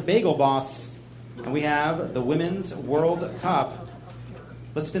 We have Bagel Boss. And we have the Women's World Cup.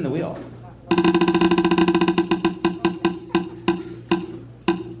 Let's spin the wheel.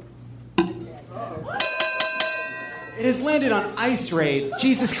 It has landed on ICE raids.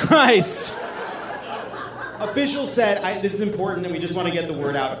 Jesus Christ. Officials said, this is important and we just want to get the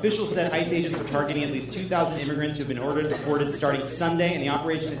word out. Officials said ICE agents were targeting at least 2,000 immigrants who have been ordered deported starting Sunday, and the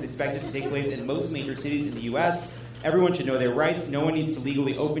operation is expected to take place in most major cities in the U.S. Everyone should know their rights. No one needs to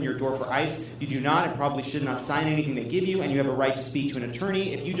legally open your door for ICE. You do not and probably should not sign anything they give you, and you have a right to speak to an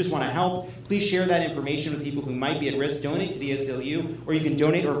attorney. If you just want to help, please share that information with people who might be at risk. Donate to the ACLU, or you can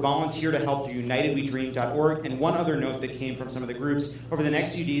donate or volunteer to help through unitedwedream.org. And one other note that came from some of the groups, over the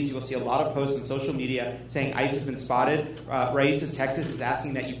next few days you will see a lot of posts on social media saying ICE has been spotted. Raíces Texas is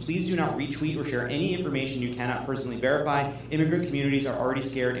asking that you please do not retweet or share any information you cannot personally verify. Immigrant communities are already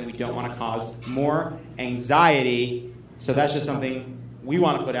scared, and we don't want to cause more anxiety. So that's just something we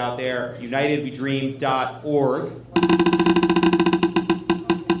want to put out there. UnitedWeDream.org.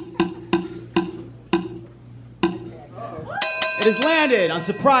 It has landed on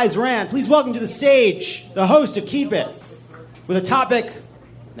Surprise Rant. Please welcome to the stage the host of Keep It, with a topic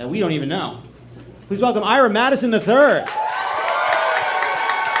that we don't even know. Please welcome Ira Madison III.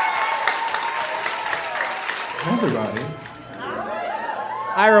 Hi, everybody.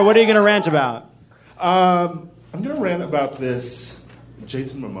 Ira, what are you going to rant about? I'm going to rant about this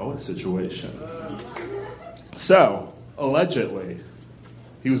Jason Momoa situation. So, allegedly,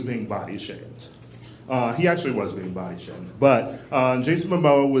 he was being body shamed. He actually was being body shamed. But Jason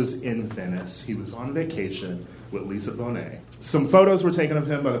Momoa was in Venice. He was on vacation with Lisa Bonet. Some photos were taken of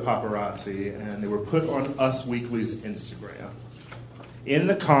him by the paparazzi, and they were put on Us Weekly's Instagram. In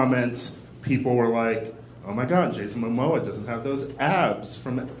the comments, people were like, oh my God, Jason Momoa doesn't have those abs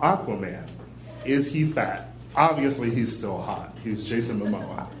from Aquaman. Is he fat? Obviously, he's still hot. He's Jason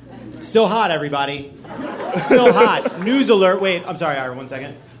Momoa. Still hot, everybody. Still hot. News alert. Wait, I'm sorry, Ira, 1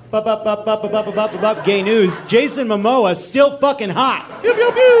 second. Gay news. Jason Momoa still fucking hot. Pew,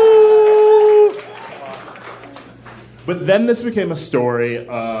 pew, pew. But then this became a story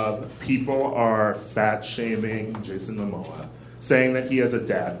of people are fat-shaming Jason Momoa, saying that he has a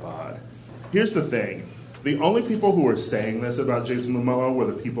dad bod. Here's the thing. The only people who were saying this about Jason Momoa were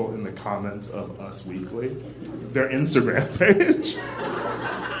the people in the comments of Us Weekly, their Instagram page.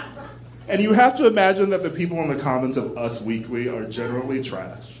 And you have to imagine that the people in the comments of Us Weekly are generally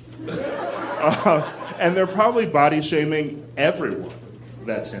trash. And they're probably body shaming everyone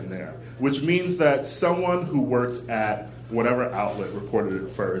that's in there, which means that someone who works at whatever outlet reported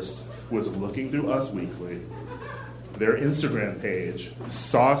it first was looking through Us Weekly, their Instagram page,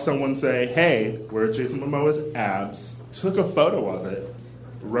 saw someone say, hey, where are Jason Momoa's abs, took a photo of it,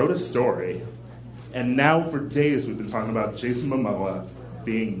 wrote a story, and now for days we've been talking about Jason Momoa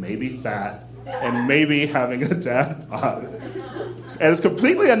being maybe fat and maybe having a dad bod. And it's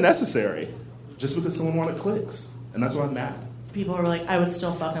completely unnecessary just because someone wanted clicks. And that's why I'm mad. People are like, I would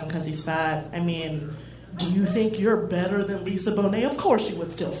still fuck him because he's fat. I mean, do you think you're better than Lisa Bonet? Of course you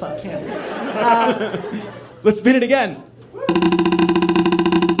would still fuck him. Let's spin it again.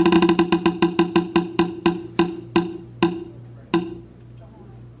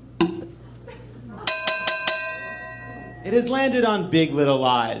 It has landed on Big Little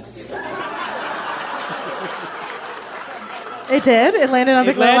Lies. It did? It landed on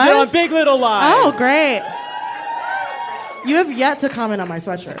Big Little Lies? It landed on Big Little Lies. Oh, great. You have yet to comment on my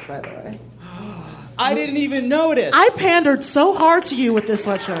sweatshirt, by the way. I didn't even notice. I pandered so hard to you with this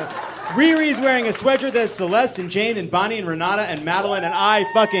sweatshirt. Riri's wearing a sweatshirt that's Celeste and Jane and Bonnie and Renata and Madeline, and I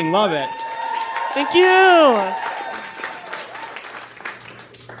fucking love it. Thank you.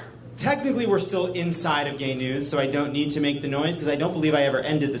 Technically, we're still inside of gay news, so I don't need to make the noise because I don't believe I ever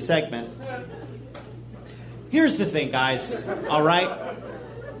ended the segment. Here's the thing, guys, all right?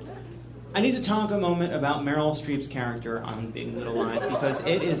 I need to talk a moment about Meryl Streep's character on Big Little Lies because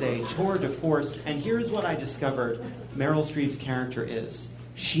it is a tour de force, and here's what I discovered Meryl Streep's character is.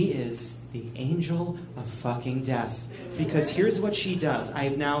 She is the angel of fucking death. Because here's what she does. I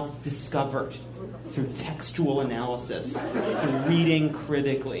have now discovered through textual analysis and reading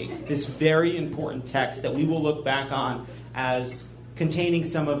critically this very important text that we will look back on as containing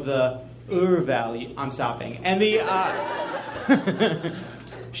some of the value. I'm stopping. And the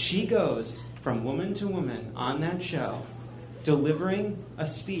she goes from woman to woman on that show, delivering a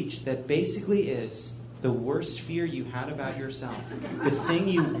speech that basically is the worst fear you had about yourself, the thing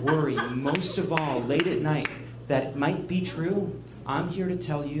you worry most of all late at night that might be true. I'm here to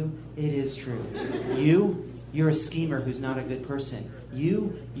tell you it is true. You're a schemer who's not a good person.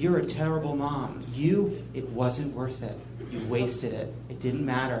 You're a terrible mom. It wasn't worth it. You wasted it. It didn't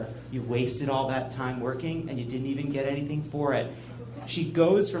matter. You wasted all that time working and you didn't even get anything for it. She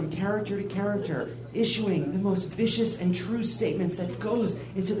goes from character to character, issuing the most vicious and true statements that goes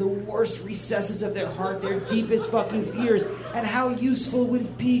into the worst recesses of their heart, their deepest fucking fears, and how useful would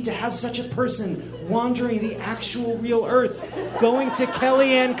it be to have such a person wandering the actual real earth, going to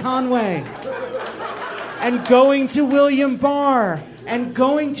Kellyanne Conway, and going to William Barr, and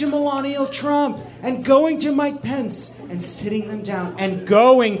going to Melania Trump, and going to Mike Pence, and sitting them down, and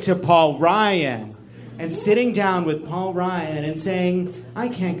going to Paul Ryan, and sitting down with Paul Ryan and saying, I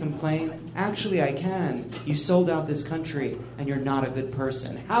can't complain. Actually, I can. You sold out this country, and you're not a good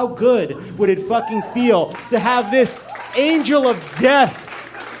person. How good would it fucking feel to have this angel of death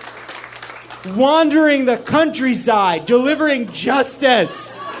wandering the countryside, delivering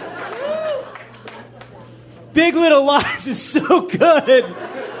justice? Big Little Lies is so good.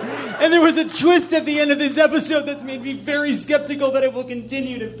 And there was a twist at the end of this episode that's made me very skeptical that it will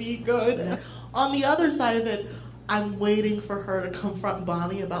continue to be good. On the other side of it, I'm waiting for her to confront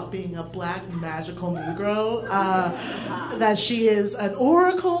Bonnie about being a black magical Negro. That she is an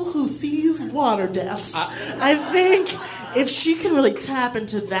oracle who sees water deaths. I think if she can really tap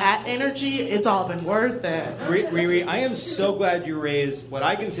into that energy, it's all been worth it. Riri, I am so glad you raised what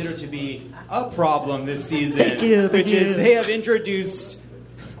I consider to be a problem this season. Thank you. Which is they have introduced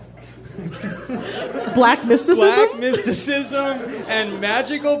Black mysticism? Black mysticism and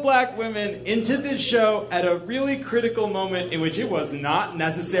magical black women into this show at a really critical moment in which it was not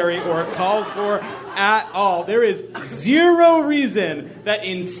necessary or called for at all. There is zero reason that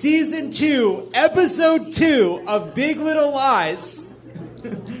in season 2, episode 2 of Big Little Lies,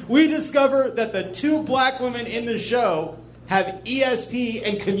 we discover that the two black women in the show have ESP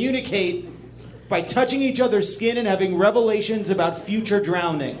and communicate by touching each other's skin and having revelations about future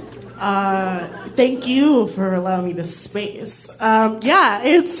drowning. Thank you for allowing me this space.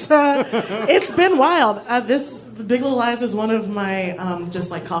 It's been wild. The Big Little Lies is one of my just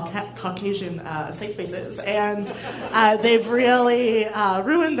like Caucasian safe spaces, and they've really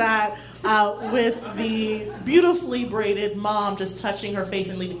ruined that with the beautifully braided mom just touching her face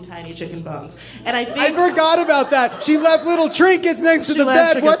and leaving tiny chicken bones. And I forgot about that. She left little trinkets next to the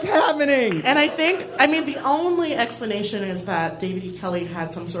bed. What's happening? And I mean, the only explanation is that David E. Kelley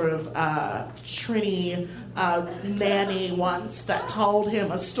had some sort of Trini nanny once that told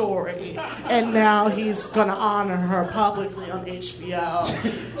him a story, and now he's going to honor her publicly on HBO.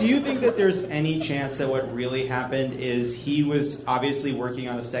 Do you think that there's any chance that what really happened is he was obviously working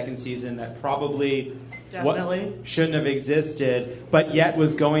on a second season that probably shouldn't have existed, but yet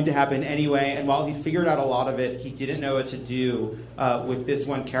was going to happen anyway, and while he figured out a lot of it, he didn't know what to do with this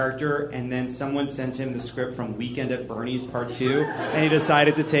one character, and then someone sent him the script from Weekend at Bernie's Part 2, and he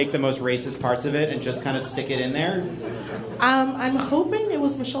decided to take the most racist parts of it and just kind of stick it in there? I'm hoping it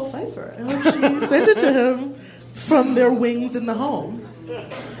was Michelle Pfeiffer. I hope she sent it to him from their wings in the home.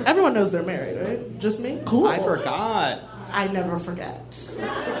 Everyone knows they're married, right? Just me? Cool. I forgot. I never forget.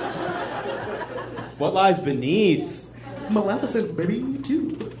 What lies beneath? Maleficent, baby,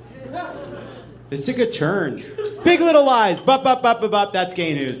 too. This took a turn. Big Little Lies. Bop, bop, bop, bop, bop. That's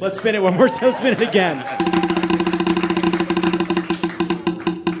gay news. Let's spin it one more time. Let's spin it again.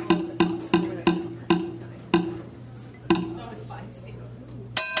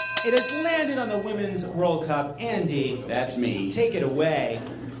 It has landed on the Women's World Cup. Andy. That's me. Take it away.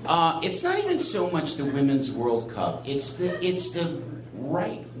 It's not even so much the Women's World Cup. It's the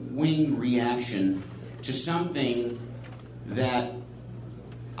right-wing reaction to something that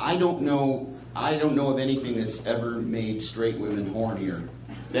I don't know of anything that's ever made straight women hornier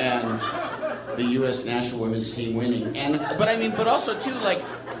than the U.S. national women's team winning. But also just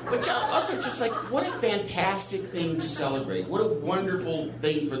like what a fantastic thing to celebrate. What a wonderful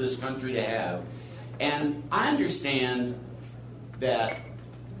thing for this country to have. And I understand that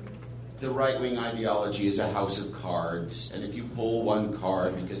the right-wing ideology is a house of cards, and if you pull one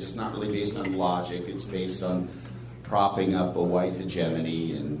card, because it's not really based on logic, it's based on propping up a white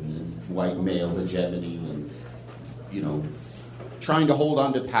hegemony and white male hegemony and, you know, trying to hold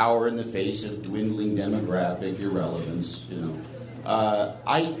on to power in the face of dwindling demographic irrelevance, you know.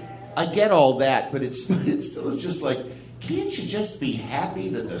 I get all that, but it still is just like, can't you just be happy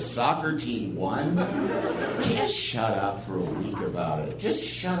that the soccer team won? Just shut up for a week about it. Just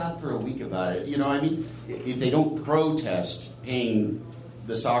shut up for a week about it. You know, I mean, if they don't protest paying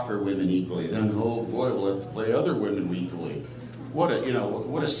the soccer women equally, then, oh boy, we'll have to play other women equally. What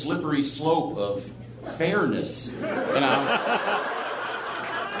a slippery slope of fairness, you know?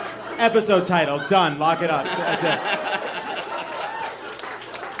 Episode title, done. Lock it up. That's it.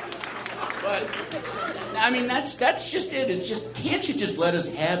 I mean, that's just it. It's just, can't you just let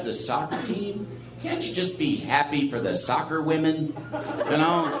us have the soccer team? Can't you just be happy for the soccer women? You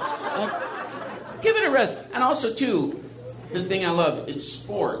know? Like, give it a rest. And also, too, the thing I love, it's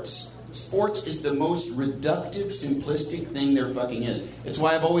sports. Sports is the most reductive, simplistic thing there fucking is. It's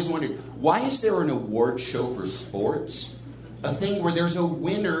why I've always wondered, why is there an award show for sports? A thing where there's a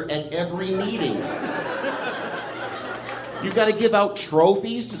winner at every meeting. You've got to give out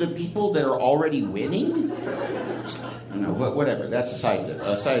trophies to the people that are already winning? I don't know, whatever. That's a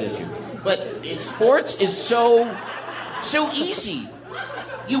side issue. But sports is so easy.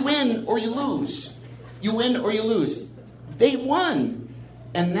 You win or you lose. You win or you lose. They won.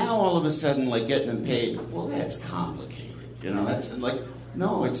 And now all of a sudden, like, getting them paid, well, that's complicated. You know, that's like,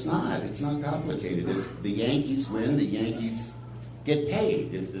 no, it's not. It's not complicated. If the Yankees win, the Yankees get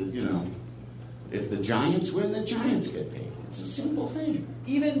paid. If the Giants win, the Giants get paid. It's a simple thing.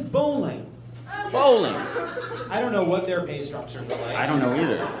 Even bowling. Bowling. I don't know what their pay structures are like. I don't know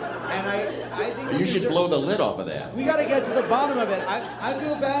either. And I think you should blow the lid off of that. We got to get to the bottom of it. I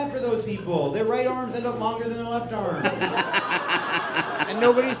feel bad for those people. Their right arms end up longer than their left arms. And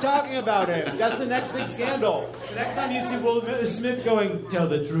nobody's talking about it. That's the next big scandal. The next time you see Will Smith going, tell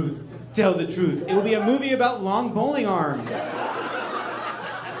the truth, tell the truth, it will be a movie about long bowling arms.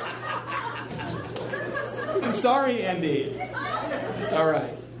 I'm sorry, Andy. It's all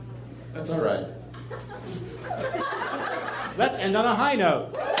right. That's all right. Let's end on a high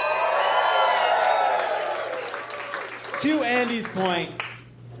note. To Andy's point,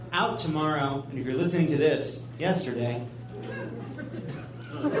 out tomorrow, and if you're listening to this yesterday,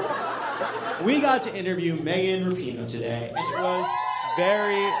 we got to interview Megan Rapinoe today, and it was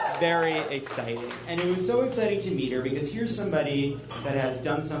very, very exciting. And it was so exciting to meet her because here's somebody that has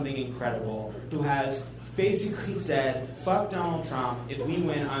done something incredible, who has basically said, fuck Donald Trump, if we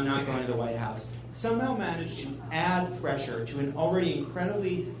win, I'm not going to the White House. Somehow managed to add pressure to an already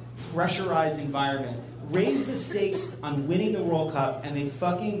incredibly pressurized environment, raise the stakes on winning the World Cup, and they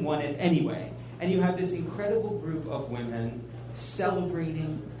fucking won it anyway. And you have this incredible group of women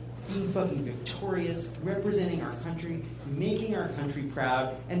celebrating, being fucking victorious, representing our country, making our country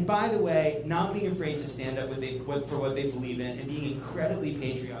proud, and by the way, not being afraid to stand up for what they believe in, and being incredibly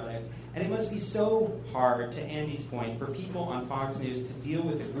patriotic. And it must be so hard, to Andy's point, for people on Fox News to deal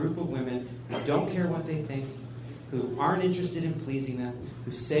with a group of women who don't care what they think, who aren't interested in pleasing them,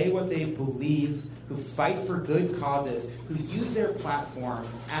 who say what they believe, who fight for good causes, who use their platform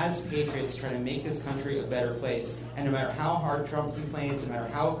as patriots to try to make this country a better place. And no matter how hard Trump complains, no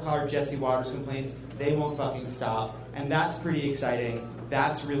matter how hard Jesse Waters complains, they won't fucking stop. And that's pretty exciting.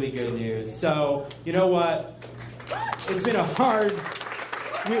 That's really good news. So, you know what? It's been a hard...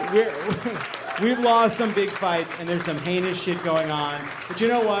 We've lost some big fights, and there's some heinous shit going on. But you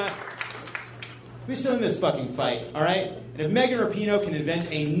know what? We're still in this fucking fight, all right? And if Megan Rapinoe can invent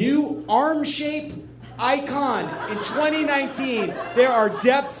a new arm-shaped icon in 2019, there are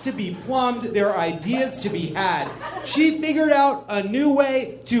depths to be plumbed. There are ideas to be had. She figured out a new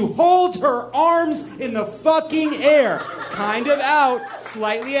way to hold her arms in the fucking air. Kind of out,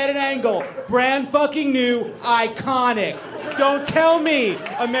 slightly at an angle. Brand fucking new, iconic. Don't tell me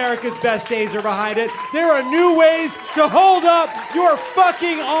America's best days are behind it. There are new ways to hold up your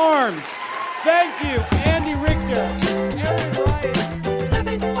fucking arms. Thank you, Andy Richter, Erin Ryan. Love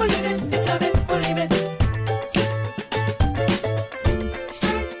it or leave it, it's love it or leave it.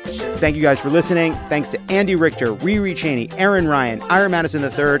 Thank you guys for listening. Thanks to Andy Richter, Riri Cheney, Erin Ryan, Ira Madison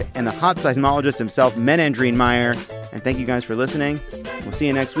III, and the hot seismologist himself, Menendrine Meyer. And thank you guys for listening. We'll see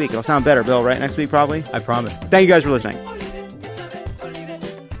you next week. It'll sound better, Bill, right? Next week, probably? I promise. Thank you guys for listening.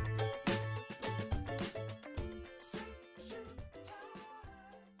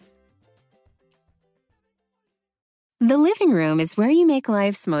 The living room is where you make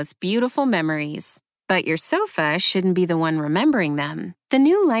life's most beautiful memories. But your sofa shouldn't be the one remembering them. The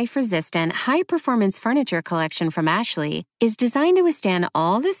new life-resistant, high-performance furniture collection from Ashley is designed to withstand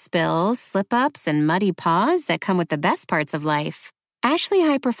all the spills, slip-ups, and muddy paws that come with the best parts of life. Ashley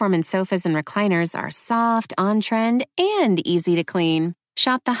high-performance sofas and recliners are soft, on-trend, and easy to clean.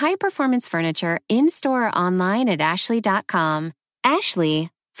 Shop the high-performance furniture in-store or online at ashley.com.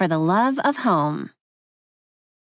 Ashley, for the love of home.